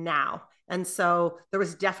now. And so there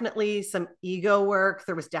was definitely some ego work.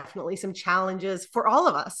 There was definitely some challenges for all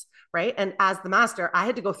of us, right? And as the master, I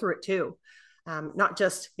had to go through it too. Not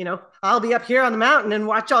just, I'll be up here on the mountain and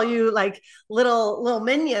watch all you like little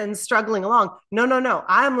minions struggling along. No.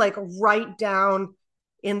 I'm like right down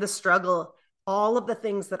in the struggle. All of the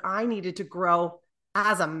things that I needed to grow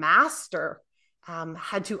as a master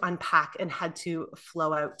had to unpack and had to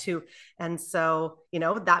flow out too. And so,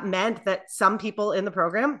 that meant that some people in the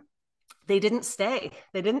program, they didn't stay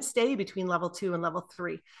between level 2 and level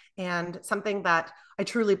 3. And something that I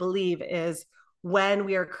truly believe is when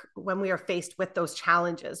we are faced with those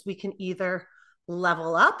challenges, we can either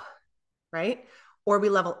level up, right? Or we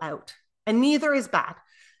level out, and neither is bad.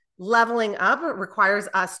 Leveling up requires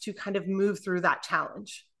us to kind of move through that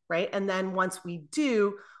challenge, right? And then once we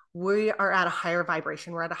do, we are at a higher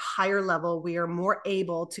vibration. We're at a higher level. We are more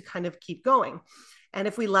able to kind of keep going. And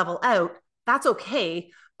if we level out, that's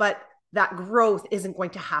okay, but that growth isn't going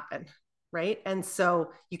to happen, right? And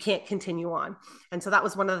so you can't continue on. And so that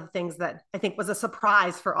was one of the things that I think was a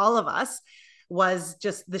surprise for all of us, was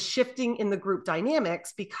just the shifting in the group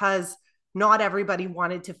dynamics, because not everybody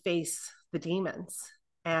wanted to face the demons,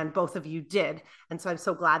 and both of you did. And so I'm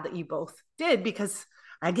so glad that you both did, because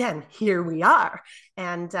again, here we are.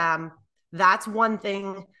 And that's one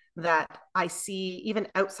thing that I see even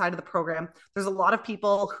outside of the program. There's a lot of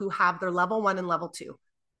people who have their level 1 and level 2,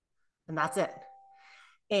 and that's it.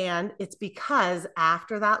 And it's because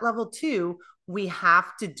after that level 2, we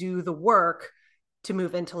have to do the work to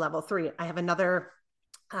move into level 3. I have another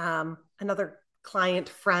client,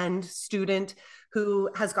 friend, student who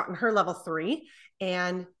has gotten her level 3,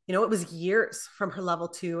 and it was years from her level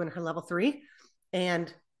 2 and her level 3.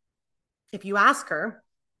 And if you ask her,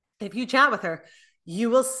 if you chat with her, you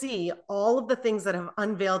will see all of the things that have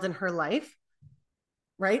unveiled in her life,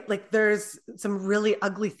 right? Like there's some really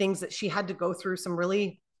ugly things that she had to go through, some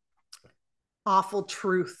really awful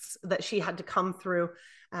truths that she had to come through,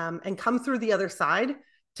 and come through the other side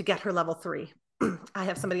to get her level 3. I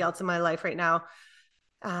have somebody else in my life right now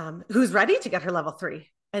who's ready to get her level 3.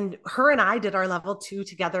 And her and I did our level 2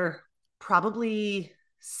 together probably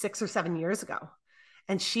 6 or 7 years ago.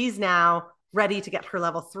 And she's now ready to get her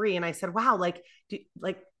level 3. And I said, wow, do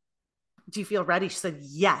you feel ready? She said,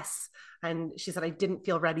 yes. And she said, I didn't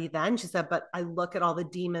feel ready then. She said, but I look at all the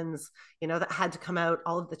demons, that had to come out,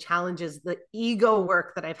 all of the challenges, the ego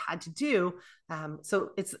work that I've had to do.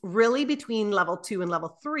 So it's really between level 2 and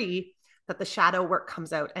level 3 that the shadow work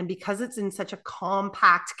comes out. And because it's in such a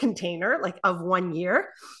compact container, like of 1 year,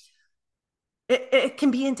 it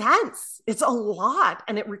can be intense. It's a lot,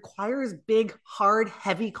 and it requires big, hard,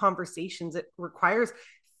 heavy conversations. It requires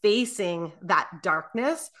facing that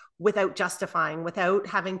darkness without justifying, without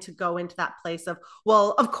having to go into that place of,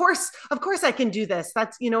 well, of course I can do this.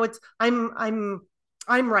 That's, it's, I'm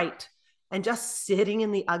right. And just sitting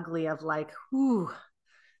in the ugly of like, ooh,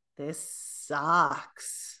 this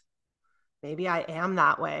sucks. Maybe I am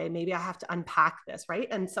that way. Maybe I have to unpack this, right?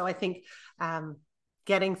 And so I think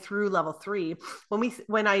getting through level 3,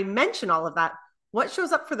 when I mention all of that, what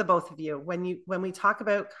shows up for the both of you when we talk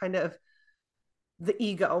about kind of the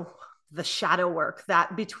ego, the shadow work,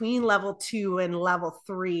 that between level 2 and level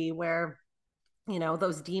 3, where,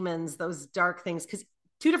 those demons, those dark things, because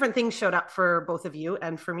 2 different things showed up for both of you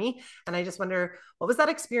and for me. And I just wonder, what was that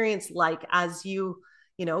experience like as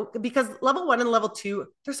because level 1 and level 2,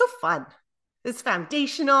 they're so fun. It's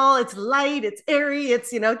foundational, it's light, it's airy,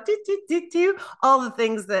 it's, all the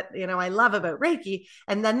things that, I love about Reiki.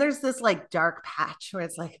 And then there's this like dark patch where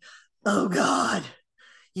it's like, oh God,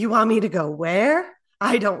 you want me to go where?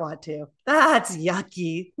 I don't want to. That's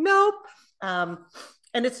yucky. Nope. And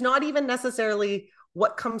it's not even necessarily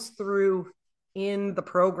what comes through in the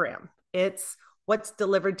program. It's what's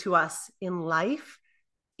delivered to us in life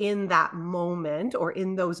in that moment or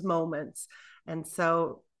in those moments. And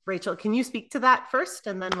so, Rachel, can you speak to that first?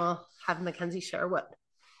 And then we'll have Mackenzie share what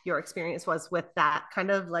your experience was with that kind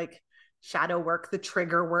of like shadow work, the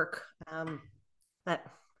trigger work that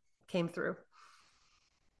came through.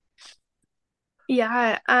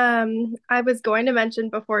 Yeah, I was going to mention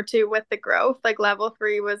before too with the growth, like level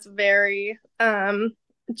 3 was very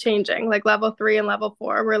changing. Like level 3 and level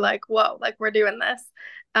 4 were like, whoa, like we're doing this.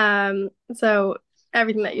 So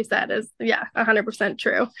everything that you said is 100%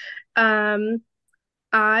 true.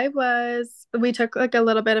 We took like a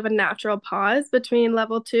little bit of a natural pause between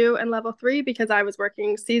level 2 and level 3 because I was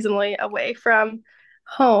working seasonally away from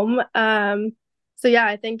home. So yeah,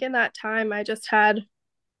 I think in that time I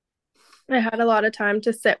had a lot of time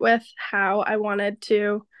to sit with how I wanted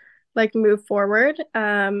to like move forward.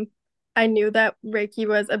 I knew that Reiki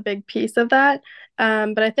was a big piece of that.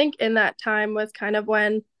 But I think in that time was kind of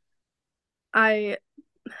when I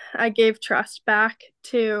gave trust back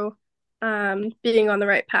to being on the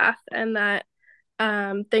right path, and that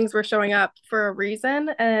things were showing up for a reason.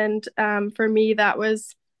 And for me, that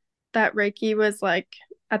Reiki was like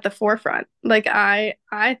at the forefront. Like I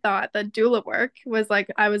thought that doula work was like,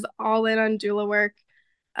 I was all in on doula work.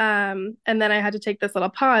 And then I had to take this little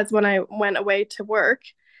pause when I went away to work.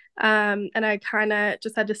 And I kind of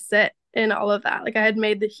just had to sit in all of that. Like I had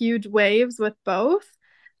made the huge waves with both.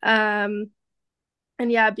 And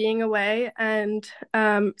yeah, being away and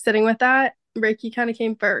sitting with that, Reiki kind of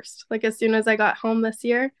came first. Like as soon as I got home this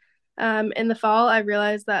year, in the fall, I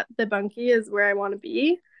realized that the bunkie is where I want to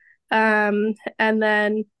be. And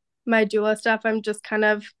then my doula stuff, I'm just kind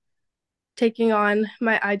of taking on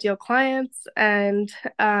my ideal clients and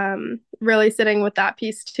really sitting with that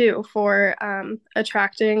piece too for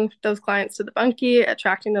attracting those clients to the bunkie,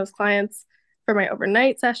 attracting those clients for my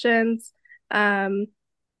overnight sessions. And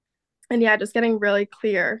yeah, just getting really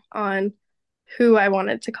clear on who I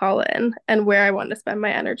wanted to call in and where I wanted to spend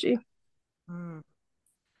my energy. Mm.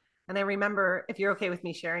 And I remember, if you're okay with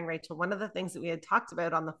me sharing, Rachel, one of the things that we had talked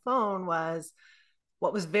about on the phone was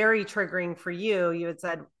what was very triggering for you. You had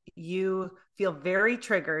said you feel very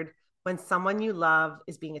triggered when someone you love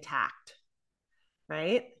is being attacked,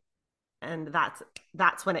 right? And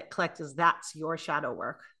that's when it clicked, is that's your shadow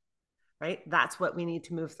work, right? That's what we need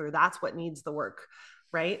to move through. That's what needs the work,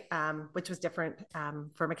 right? Which was different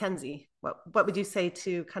for Mackenzie. What would you say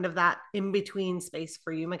to kind of that in-between space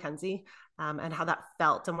for you, Mackenzie, and how that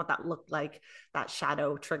felt and what that looked like, that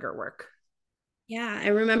shadow trigger work? Yeah, I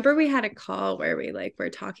remember we had a call where we were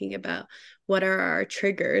talking about what are our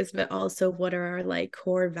triggers, but also what are our like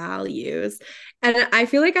core values. And I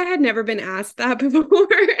feel like I had never been asked that before.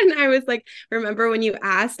 And I was like, remember when you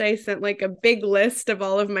asked, I sent like a big list of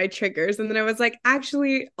all of my triggers. And then I was like,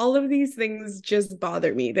 actually, all of these things just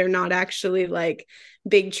bother me. They're not actually like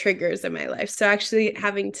big triggers in my life. So actually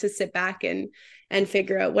having to sit back and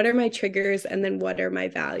figure out what are my triggers and then what are my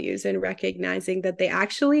values, and recognizing that they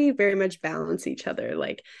actually very much balance each other.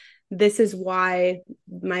 Like, this is why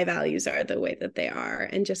my values are the way that they are,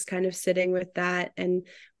 and just kind of sitting with that. And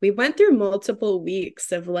we went through multiple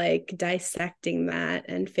weeks of like dissecting that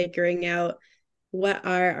and figuring out what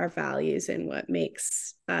are our values and what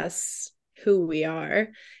makes us who we are.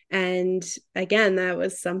 And again, that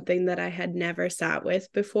was something that I had never sat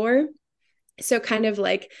with before. So kind of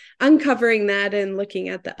like uncovering that and looking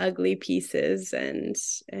at the ugly pieces and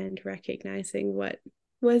recognizing what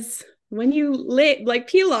was when you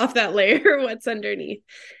peel off that layer, what's underneath.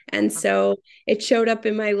 And so it showed up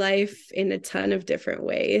in my life in a ton of different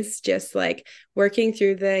ways, just like working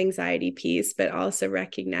through the anxiety piece, but also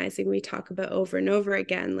recognizing, we talk about over and over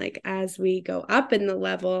again, like as we go up in the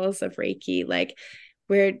levels of Reiki, like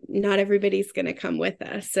where not everybody's going to come with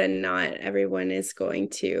us, and not everyone is going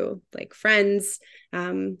to, like friends,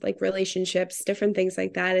 like relationships, different things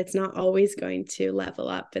like that. It's not always going to level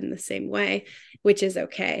up in the same way, which is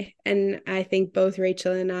okay. And I think both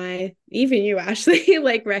Rachel and I, even you, Ashley,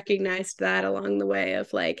 like recognized that along the way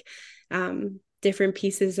of like different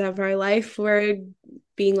pieces of our life were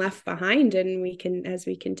being left behind, and we can, as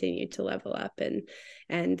we continue to level up,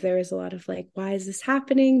 and there was a lot of like, why is this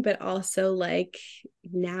happening? But also like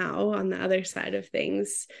now on the other side of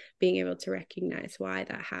things, being able to recognize why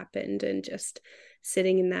that happened, and just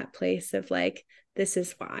sitting in that place of like, this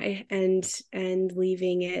is why, and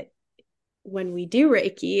leaving it. When we do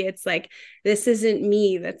Reiki, it's like, this isn't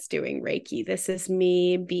me that's doing Reiki. This is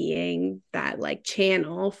me being that like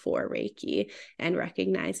channel for Reiki, and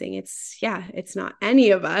recognizing it's not any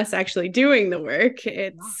of us actually doing the work.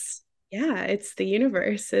 It's it's the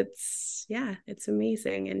universe. It's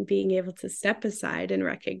amazing. And being able to step aside and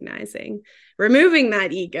recognizing, removing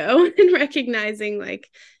that ego and recognizing like,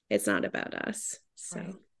 it's not about us. So,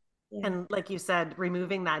 right. And like you said,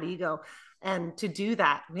 removing that ego. And to do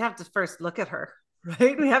that, we have to first look at her,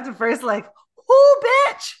 right? We have to first like, oh,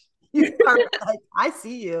 bitch, you are like, I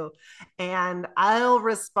see you. And I'll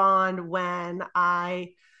respond when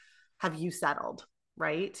I have you settled,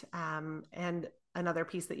 right? And another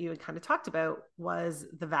piece that you had kind of talked about was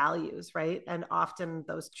the values, right? And often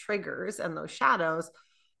those triggers and those shadows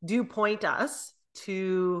do point us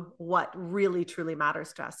to what really truly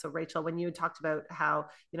matters to us. So Rachel, when you talked about how,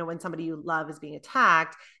 when somebody you love is being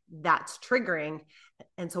attacked, that's triggering.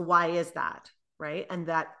 And so why is that? Right. And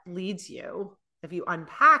that leads you, if you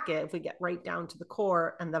unpack it, if we get right down to the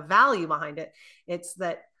core and the value behind it, it's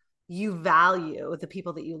that you value the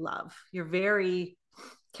people that you love. You're very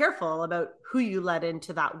careful about who you let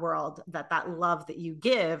into that world, that love that you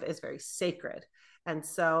give is very sacred. And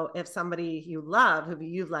so if somebody you love, who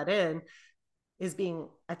you've let in, is being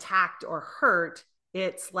attacked or hurt,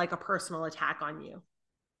 it's like a personal attack on you.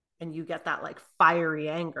 And you get that like fiery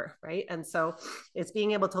anger, right? And so it's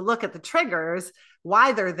being able to look at the triggers,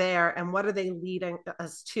 why they're there, and what are they leading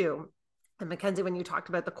us to. And Mackenzie, when you talked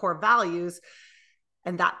about the core values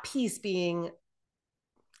and that piece being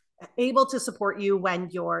able to support you when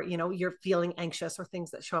you're feeling anxious or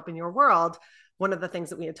things that show up in your world, one of the things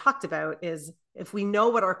that we had talked about is if we know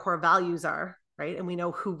what our core values are, right, and we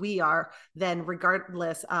know who we are, then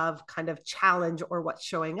regardless of kind of challenge or what's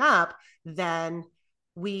showing up, then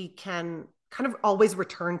we can kind of always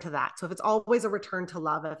return to that. So if it's always a return to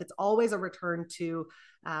love, if it's always a return to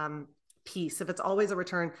peace, if it's always a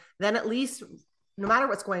return, then at least no matter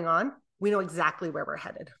what's going on, we know exactly where we're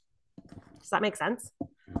headed. Does that make sense?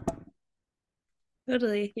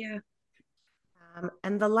 Totally. Yeah.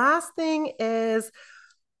 And the last thing is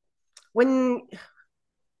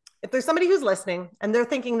if there's somebody who's listening and they're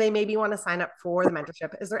thinking they maybe want to sign up for the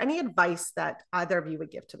mentorship, is there any advice that either of you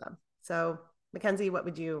would give to them? So Mackenzie, what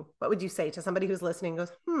would you say to somebody who's listening and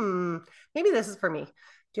goes, maybe this is for me? Do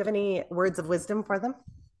you have any words of wisdom for them?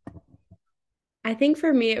 I think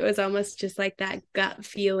for me, it was almost just like that gut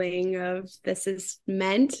feeling of this is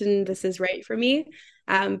meant and this is right for me.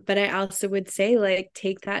 But I also would say, like,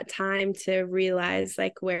 take that time to realize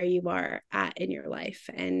like where you are at in your life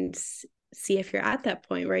and see if you're at that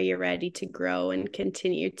point where you're ready to grow and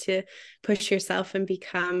continue to push yourself and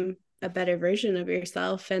become a better version of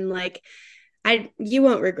yourself. And like, you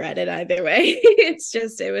won't regret it either way.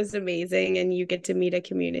 It was amazing. And you get to meet a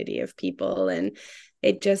community of people, and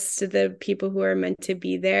the people who are meant to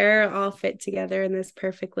be there all fit together in this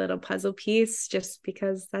perfect little puzzle piece, just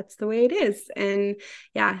because that's the way it is. And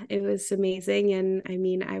yeah, it was amazing. And I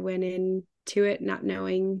mean, I went into it not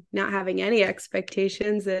having any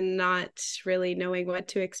expectations and not really knowing what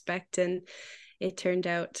to expect. And it turned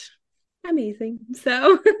out amazing.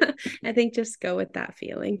 So I think just go with that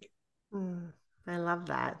feeling. I love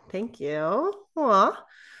that. Thank you. Well,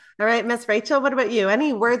 all right, Miss Rachel, what about you?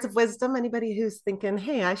 Any words of wisdom? Anybody who's thinking,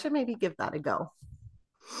 hey, I should maybe give that a go?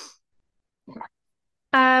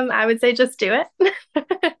 I would say just do it.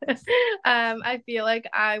 I feel like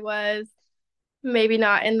I was maybe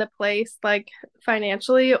not in the place like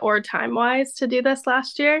financially or time-wise to do this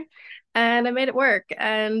last year, and I made it work,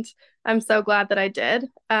 and I'm so glad that I did.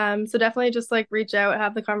 So definitely just like reach out,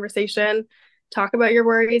 have the conversation, talk about your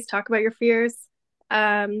worries, talk about your fears.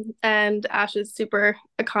 And Ash is super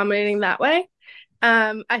accommodating that way.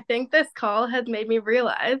 I think this call has made me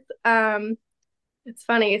realize, it's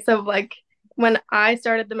funny. So like when I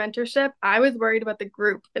started the mentorship, I was worried about the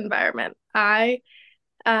group environment. I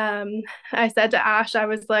said to Ash, I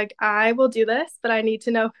was like, I will do this, but I need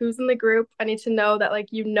to know who's in the group. I need to know that like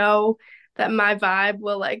that my vibe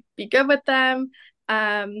will like be good with them.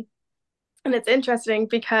 Um, and it's interesting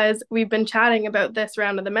because we've been chatting about this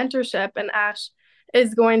round of the mentorship, and Ash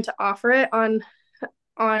is going to offer it on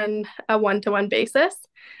a one-to-one basis,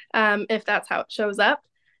 if that's how it shows up.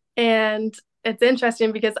 And it's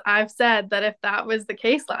interesting because I've said that if that was the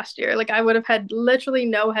case last year, like I would have had literally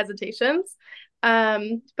no hesitations.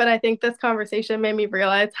 But I think this conversation made me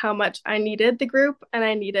realize how much I needed the group and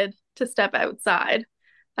I needed to step outside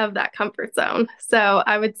of that comfort zone. So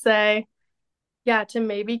I would say, yeah, to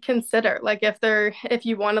maybe consider like if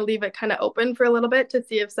you want to leave it kind of open for a little bit to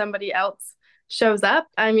see if somebody else shows up.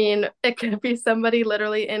 I mean, it could be somebody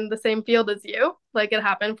literally in the same field as you, like it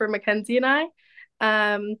happened for Mackenzie and I.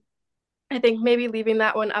 I think maybe leaving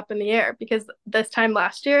that one up in the air because this time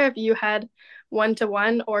last year, if you had one to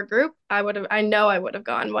one or group, I know I would have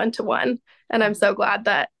gone one to one. And I'm so glad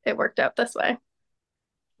that it worked out this way.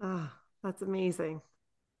 Oh, that's amazing.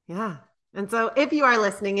 Yeah. And so if you are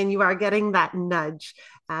listening and you are getting that nudge,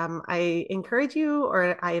 I encourage you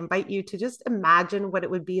or I invite you to just imagine what it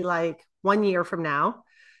would be like 1 year from now,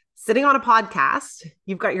 sitting on a podcast.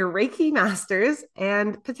 You've got your Reiki masters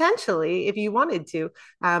and potentially, if you wanted to,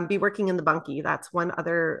 be working in the bunkie. That's one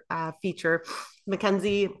other feature.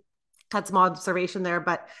 Mackenzie had some observation there,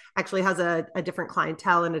 but actually has a different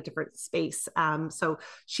clientele in a different space. So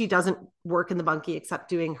she doesn't work in the bunkie except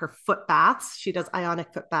doing her foot baths. She does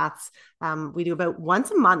ionic foot baths. We do about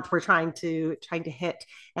once a month. We're trying to hit.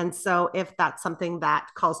 And so if that's something that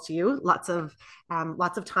calls to you, lots of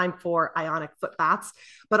time for ionic foot baths,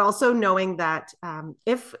 but also knowing that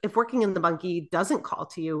if working in the bunkie doesn't call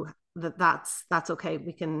to you, that's okay.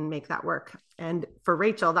 We can make that work. And for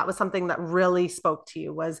Rachel, that was something that really spoke to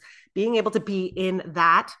you, was being able to be in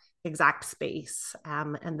that exact space,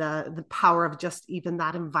 and the power of just even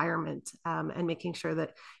that environment, and making sure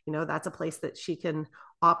that, that's a place that she can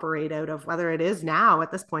operate out of, whether it is now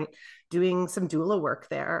at this point, doing some doula work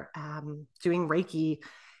there, doing Reiki.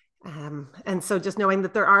 And so just knowing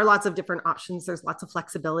that there are lots of different options, there's lots of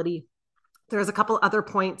flexibility. There's a couple other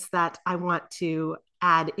points that I want to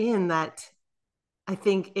add in that I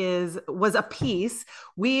think was a piece.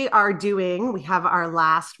 We're going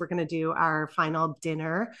to do our final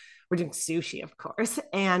dinner. We're doing sushi, of course,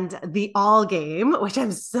 and the all game, which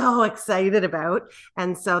I'm so excited about.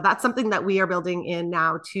 And so that's something that we are building in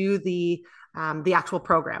now to the actual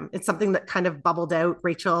program. It's something that kind of bubbled out.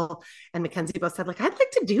 Rachel and Mackenzie both said, like, I'd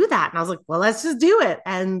like to do that. And I was like, well, let's just do it.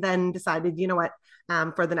 And then decided, you know what,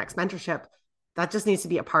 for the next mentorship, that just needs to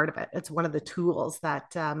be a part of it. It's one of the tools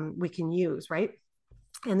that we can use, right?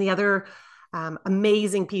 And the other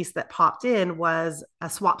amazing piece that popped in was a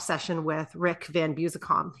swap session with Rick Van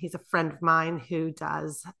Busekom. He's a friend of mine who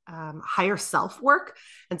does higher self work.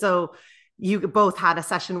 And so you both had a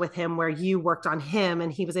session with him where you worked on him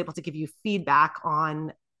and he was able to give you feedback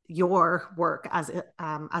on your work as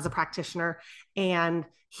a practitioner, and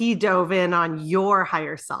he dove in on your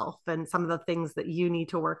higher self and some of the things that you need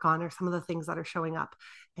to work on or some of the things that are showing up.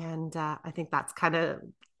 And I think that's kind of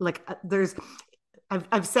like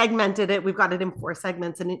I've segmented it. We've got it in 4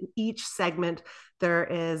 segments, and in each segment there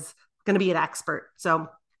is going to be an expert. So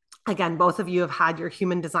again, both of you have had your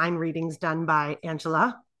human design readings done by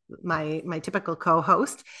Angela, my typical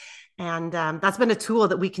co-host. And that's been a tool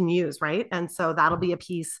that we can use, right? And so that'll be a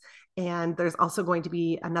piece. And there's also going to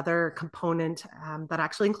be another component that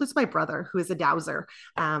actually includes my brother, who is a dowser.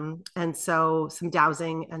 And so some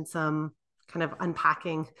dowsing and some kind of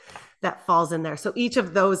unpacking that falls in there. So each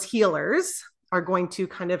of those healers are going to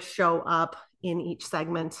kind of show up in each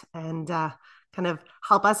segment and kind of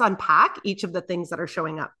help us unpack each of the things that are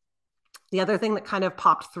showing up. The other thing that kind of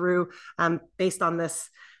popped through based on this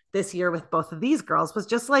year with both of these girls was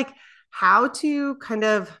just like how to kind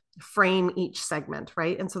of frame each segment,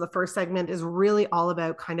 right? And so the first segment is really all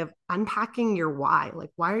about kind of unpacking your why. Like,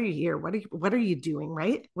 why are you here? What are you doing,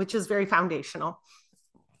 right? Which is very foundational.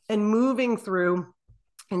 And moving through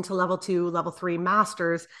into level 2, level 3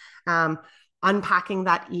 masters, unpacking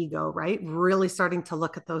that ego, right? Really starting to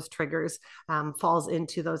look at those triggers, falls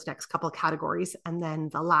into those next couple of categories. And then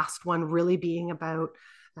the last one really being about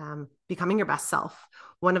becoming your best self.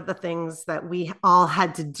 One of the things that we all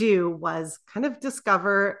had to do was kind of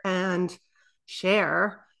discover and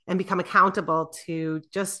share and become accountable to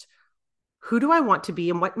just who do I want to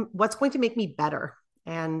be and what's going to make me better.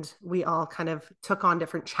 And we all kind of took on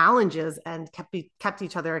different challenges and kept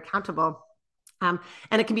each other accountable. And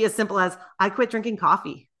it can be as simple as, I quit drinking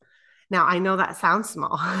coffee. Now, I know that sounds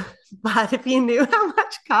small, but if you knew how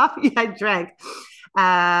much coffee I drank,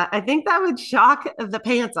 I think that would shock the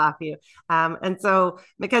pants off you. And so,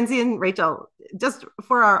 Mackenzie and Rachel, just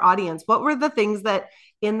for our audience, what were the things that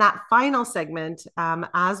in that final segment,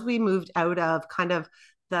 as we moved out of kind of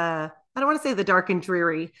I don't want to say the dark and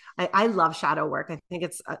dreary. I love shadow work. I think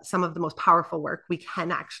it's some of the most powerful work we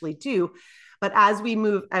can actually do. But as we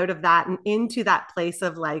move out of that and into that place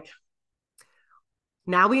of like,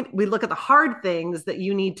 now we look at the hard things that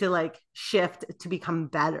you need to like shift to become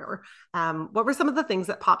better. What were some of the things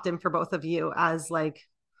that popped in for both of you as like,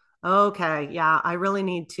 okay, yeah, I really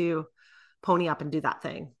need to pony up and do that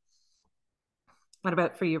thing? What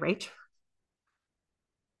about for you, Rach?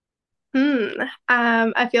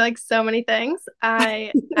 I feel like so many things.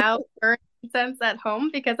 I now burn incense at home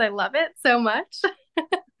because I love it so much.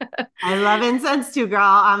 I love incense too, girl.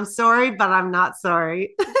 I'm sorry, but I'm not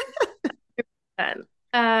sorry.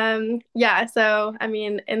 Yeah, so I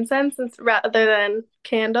mean, incense is rather than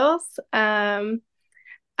candles.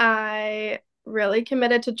 I really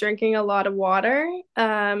committed to drinking a lot of water,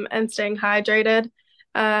 and staying hydrated.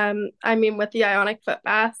 I mean, with the ionic foot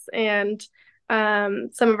baths and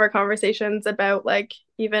some of our conversations about like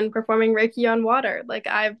even performing Reiki on water. Like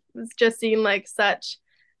I've just seen like such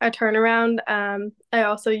a turnaround. I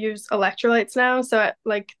also use electrolytes now, so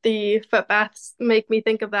like the foot baths make me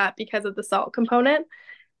think of that because of the salt component.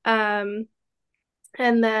 Um,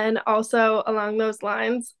 and then also along those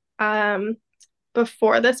lines,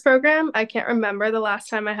 before this program, I can't remember the last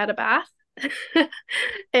time I had a bath.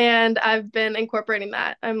 And I've been incorporating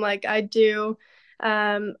that. I'm like, I do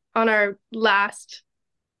on our last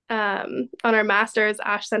on our masters,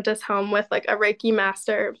 Ash sent us home with like a Reiki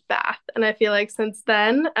master bath. And I feel like since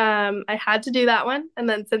then, I had to do that one. And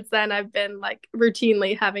then since then I've been like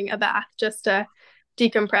routinely having a bath just to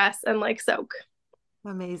decompress and like soak.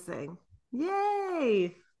 Amazing.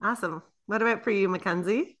 Yay. Awesome. What about for you,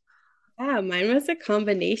 Mackenzie? Yeah, mine was a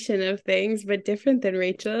combination of things, but different than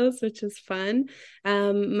Rachel's, which is fun.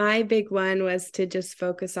 My big one was to just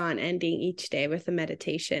focus on ending each day with a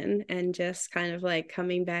meditation and just kind of like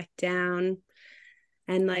coming back down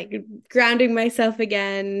and like grounding myself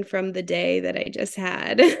again from the day that I just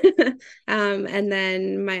had. And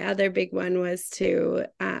then my other big one was to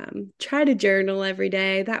try to journal every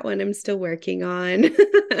day. That one I'm still working on.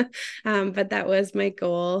 But that was my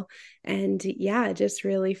goal. And yeah, just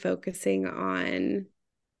really focusing on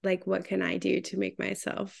like, what can I do to make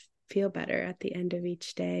myself feel better at the end of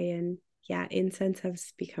each day? And yeah, incense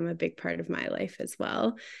has become a big part of my life as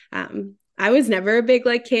well. I was never a big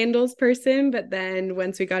like candles person, but then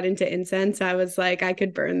once we got into incense, I was like, I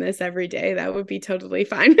could burn this every day. That would be totally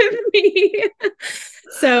fine with me.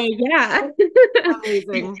 So yeah,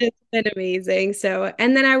 Amazing. it's been amazing. So,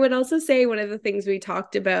 and then I would also say one of the things we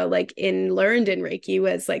talked about, like learned in Reiki,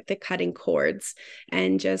 was like the cutting cords,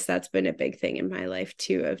 and just that's been a big thing in my life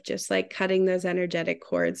too, of just like cutting those energetic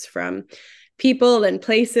cords from people and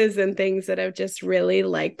places and things that have just really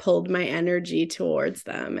like pulled my energy towards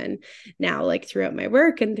them. And now like throughout my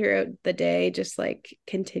work and throughout the day, just like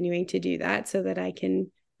continuing to do that so that I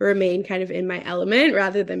can remain kind of in my element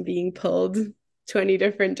rather than being pulled 20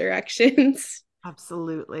 different directions.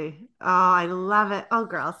 Absolutely. Oh, I love it. Oh,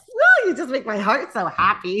 girls. Oh, you just make my heart so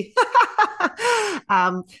happy.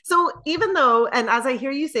 So even though, and as I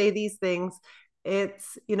hear you say these things,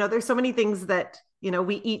 it's, there's so many things that,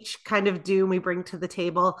 we each kind of do and we bring to the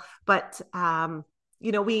table, but,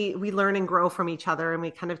 we learn and grow from each other, and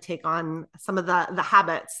we kind of take on some of the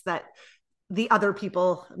habits that the other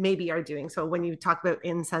people maybe are doing. So when you talk about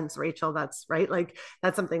incense, Rachel, that's right. Like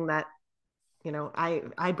that's something that,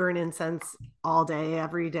 I burn incense all day,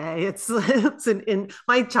 every day. It's in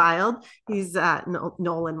my child. He's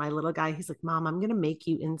Nolan, my little guy. He's like, Mom, I'm going to make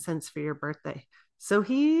you incense for your birthday. So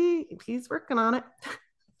he's working on it.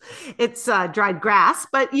 It's dried grass,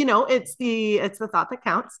 but it's the thought that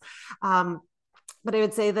counts. But I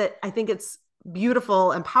would say that I think it's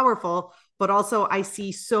beautiful and powerful, but also I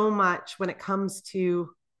see so much when it comes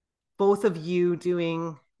to both of you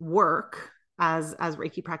doing work as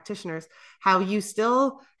Reiki practitioners, how you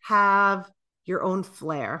still have your own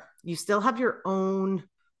flair. You still have your own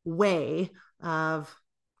way of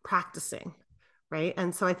practicing, right?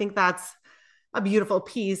 And so I think that's a beautiful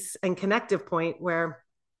piece and connective point where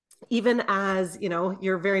even as,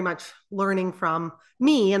 you're very much learning from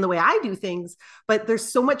me and the way I do things, but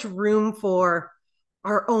there's so much room for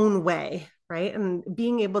our own way, right? And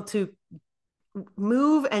being able to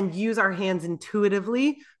move and use our hands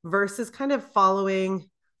intuitively versus kind of following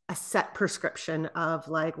a set prescription of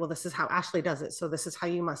like, well, this is how Ashley does it, so this is how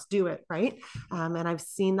you must do it, right? And I've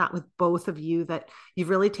seen that with both of you, that you've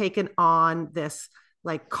really taken on this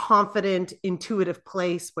like confident, intuitive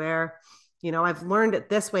place where, you know, I've learned it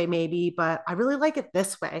this way maybe, but I really like it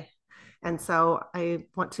this way. And so I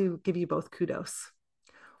want to give you both kudos.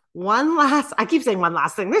 I keep saying one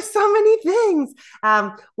last thing. There's so many things.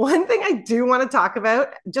 One thing I do want to talk about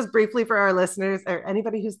just briefly for our listeners or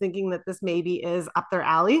anybody who's thinking that this maybe is up their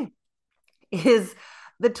alley is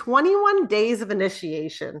the 21 days of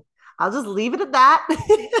initiation. I'll just leave it at that.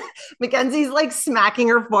 Mackenzie's like smacking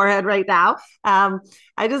her forehead right now.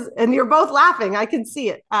 And you're both laughing. I can see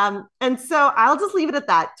it. And so I'll just leave it at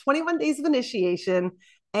that. 21 days of initiation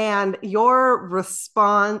and your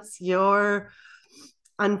response, your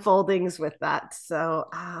unfoldings with that. So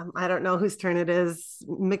I don't know whose turn it is.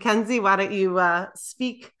 Mackenzie, why don't you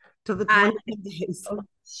speak to the 21 days?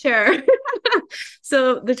 Sure.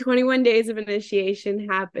 So the 21 days of initiation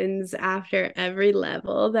happens after every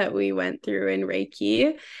level that we went through in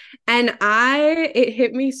Reiki. And it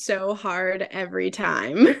hit me so hard every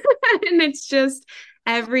time. And it's just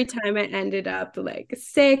every time I ended up like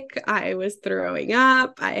sick, I was throwing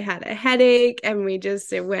up, I had a headache, and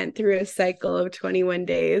it went through a cycle of 21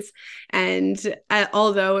 days. And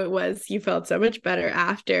although you felt so much better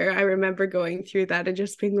after, I remember going through that and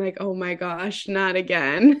just being like, oh my gosh, not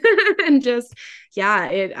again. And just,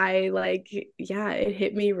 it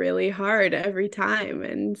hit me really hard every time.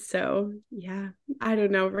 And so, yeah, I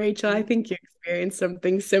don't know, Rachel, I think you experienced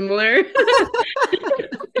something similar.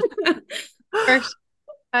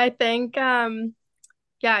 I think,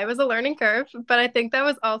 it was a learning curve, but I think that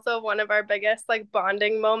was also one of our biggest like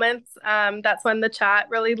bonding moments. That's when the chat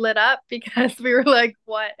really lit up because we were like,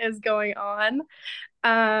 what is going on?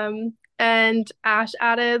 And Ash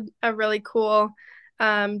added a really cool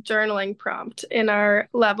journaling prompt in our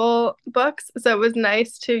level books. So it was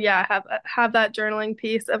nice to, have that journaling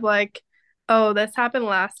piece of like, oh, this happened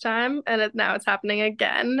last time and now it's happening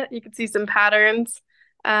again. You could see some patterns.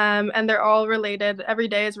 And they're all related. Every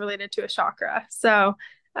day is related to a chakra. So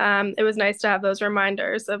it was nice to have those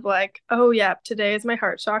reminders of like, oh yeah, today is my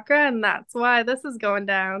heart chakra and that's why this is going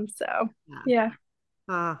down. So yeah.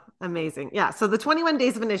 Amazing. Yeah. So the 21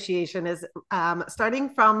 days of initiation is starting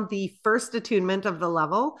from the first attunement of the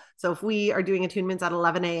level. So if we are doing attunements at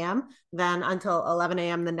 11 a.m., then until 11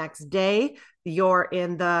 a.m. the next day, you're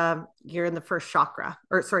in the first chakra,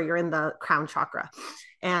 you're in the crown chakra.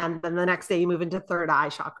 And then the next day you move into third eye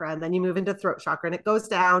chakra, and then you move into throat chakra, and it goes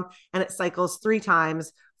down and it cycles 3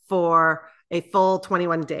 times for a full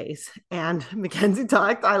 21 days. And Mackenzie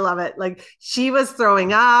talked, I love it. Like she was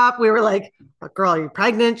throwing up. We were like, oh, girl, are you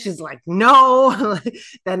pregnant? She's like, no.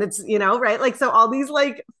 Then it's, right. Like, so all these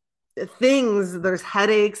like things, there's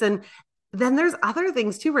headaches. And then there's other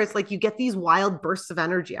things too, where it's like, you get these wild bursts of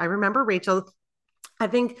energy. I remember, Rachel, I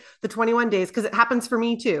think the 21 days, because it happens for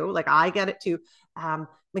me too. Like I get it too.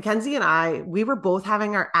 Mackenzie and we were both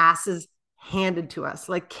having our asses handed to us,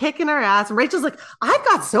 like kicking our ass. And Rachel's like, I've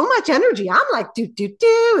got so much energy. I'm like, do, do,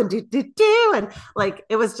 do, and do, do, do. And like,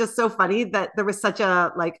 it was just so funny that there was such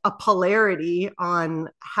a polarity on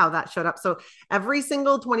how that showed up. So every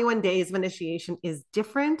single 21 days of initiation is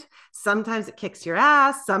different. Sometimes it kicks your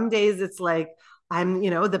ass. Some days it's like, I'm,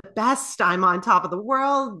 the best, I'm on top of the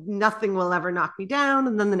world. Nothing will ever knock me down.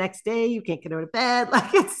 And then the next day you can't get out of bed.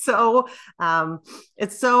 Like it's so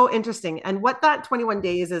interesting. And what that 21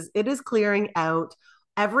 days is, it is clearing out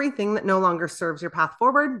everything that no longer serves your path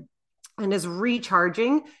forward and is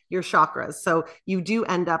recharging your chakras. So you do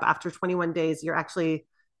end up after 21 days, you're actually,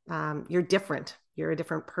 you're different. You're a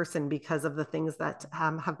different person because of the things that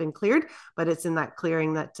have been cleared, but it's in that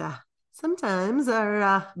clearing that, sometimes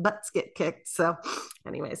our butts get kicked. So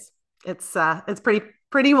anyways, it's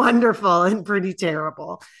pretty wonderful and pretty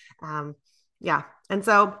terrible. Yeah. And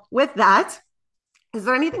so with that, is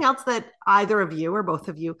there anything else that either of you or both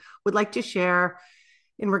of you would like to share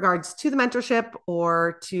in regards to the mentorship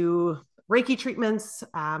or to Reiki treatments?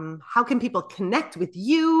 How can people connect with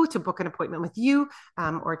you to book an appointment with you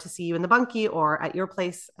or to see you in the bunkie or at your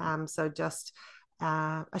place? So just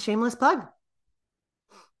a shameless plug.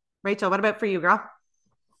 Rachel, what about for you, girl?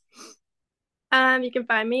 You can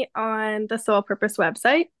find me on the Soul Purpose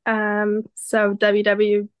website. So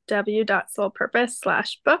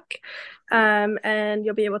www.soulpurpose.book. And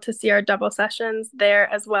you'll be able to see our double sessions there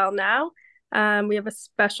as well now. We have a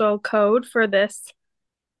special code for this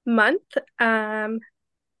month.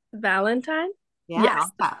 Valentine. Yeah, yes.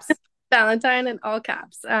 all caps. Valentine in all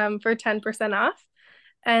caps for 10% off.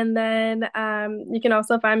 And then you can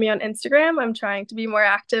also find me on Instagram. I'm trying to be more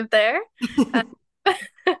active there.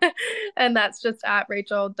 And that's just at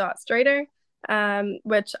rachel.strader,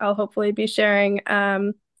 which I'll hopefully be sharing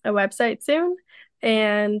a website soon.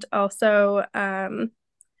 And also, I'm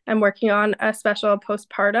working on a special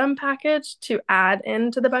postpartum package to add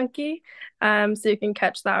into the Bunkie. So you can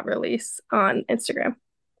catch that release on Instagram.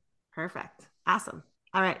 Perfect. Awesome.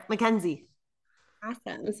 All right, Mackenzie.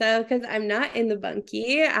 Awesome. So, because I'm not in the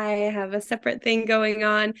Bunkie, I have a separate thing going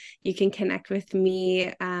on. You can connect with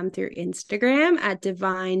me through Instagram at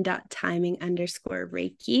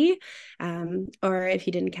divine.timing_Reiki. Or if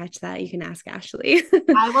you didn't catch that, you can ask Ashley.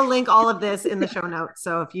 I will link all of this in the show notes.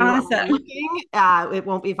 So if you are looking, it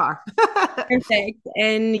won't be far. Perfect.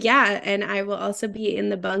 And yeah, and I will also be in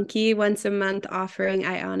the Bunkie once a month offering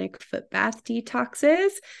ionic foot bath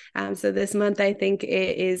detoxes. So this month, I think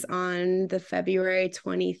it is on the February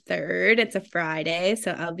 23rd. It's a Friday,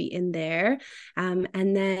 so I'll be in there. And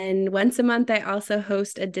then once a month, I also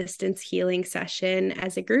host a distance healing session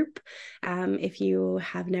as a group. If you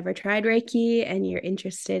have never tried Reiki and you're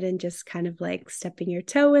interested in just kind of like stepping your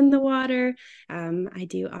toe in the water, I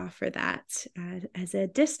do offer that as a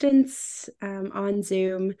distance on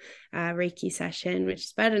Zoom Reiki session, which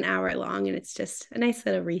is about an hour long, and it's just a nice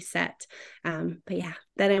little reset. But yeah,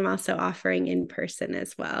 then I'm also offering in person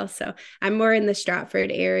as well. So I'm more in the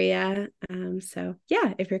Stratford area. So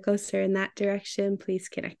yeah, if you're closer in that direction, please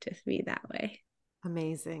connect with me that way.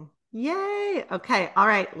 Amazing. Yay. Okay. All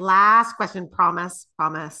right. Last question. Promise.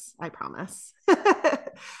 I promise.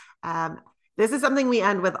 This is something we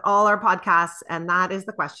end with all our podcasts, and that is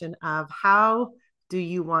the question of how do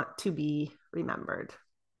you want to be remembered?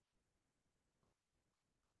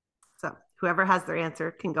 So whoever has their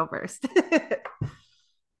answer can go first.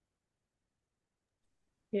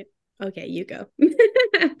 Okay, you go.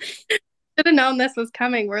 Should have known this was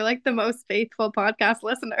coming. We're like the most faithful podcast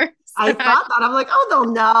listeners. I thought that. I'm like, oh,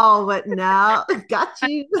 they'll know, but no, got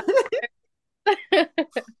you.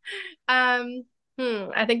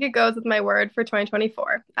 I think it goes with my word for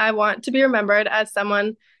 2024. I want to be remembered as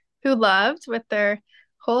someone who loved with their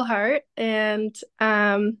whole heart, and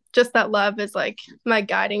just that love is like my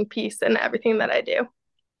guiding piece in everything that I do.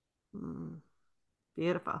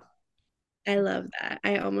 Beautiful. I love that.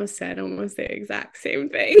 I almost said the exact same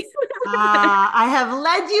thing. I have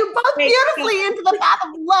led you both beautifully into the path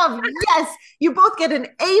of love. Yes, you both get an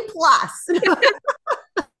A+.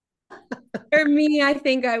 For me, I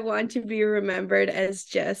think I want to be remembered as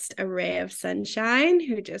just a ray of sunshine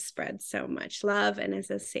who just spreads so much love and is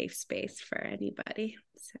a safe space for anybody.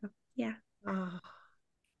 So, yeah. Oh,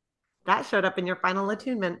 that showed up in your final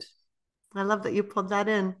attunement. I love that you pulled that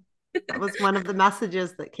in. That was one of the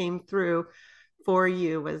messages that came through for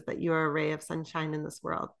you, was that you're a ray of sunshine in this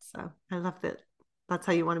world. So I love that. That's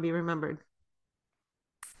how you want to be remembered.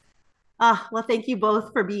 Well, thank you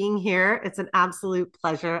both for being here. It's an absolute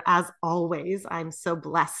pleasure, as always. I'm so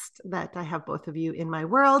blessed that I have both of you in my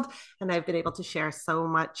world, and I've been able to share so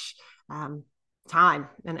much time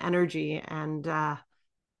and energy and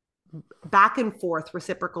back and forth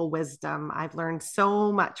reciprocal wisdom. I've learned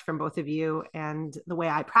so much from both of you, and the way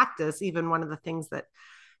I practice. Even one of the things that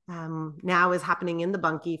now is happening in the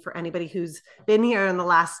Bunkie for anybody who's been here in the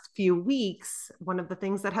last few weeks, one of the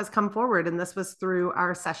things that has come forward, and this was through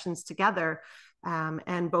our sessions together,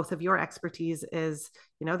 and both of your expertise is,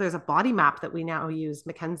 there's a body map that we now use.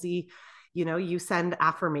 Mackenzie, you send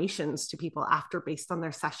affirmations to people after based on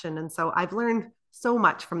their session. And so I've learned so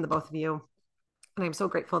much from the both of you. And I'm so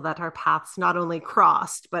grateful that our paths not only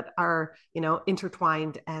crossed, but are,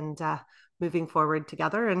 intertwined and moving forward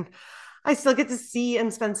together. And I still get to see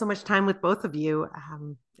and spend so much time with both of you.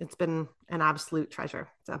 It's been an absolute treasure.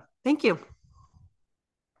 So thank you.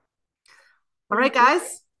 All right,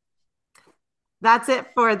 guys. That's it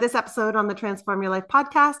for this episode on the Transform Your Life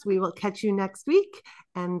podcast. We will catch you next week,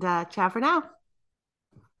 and ciao for now.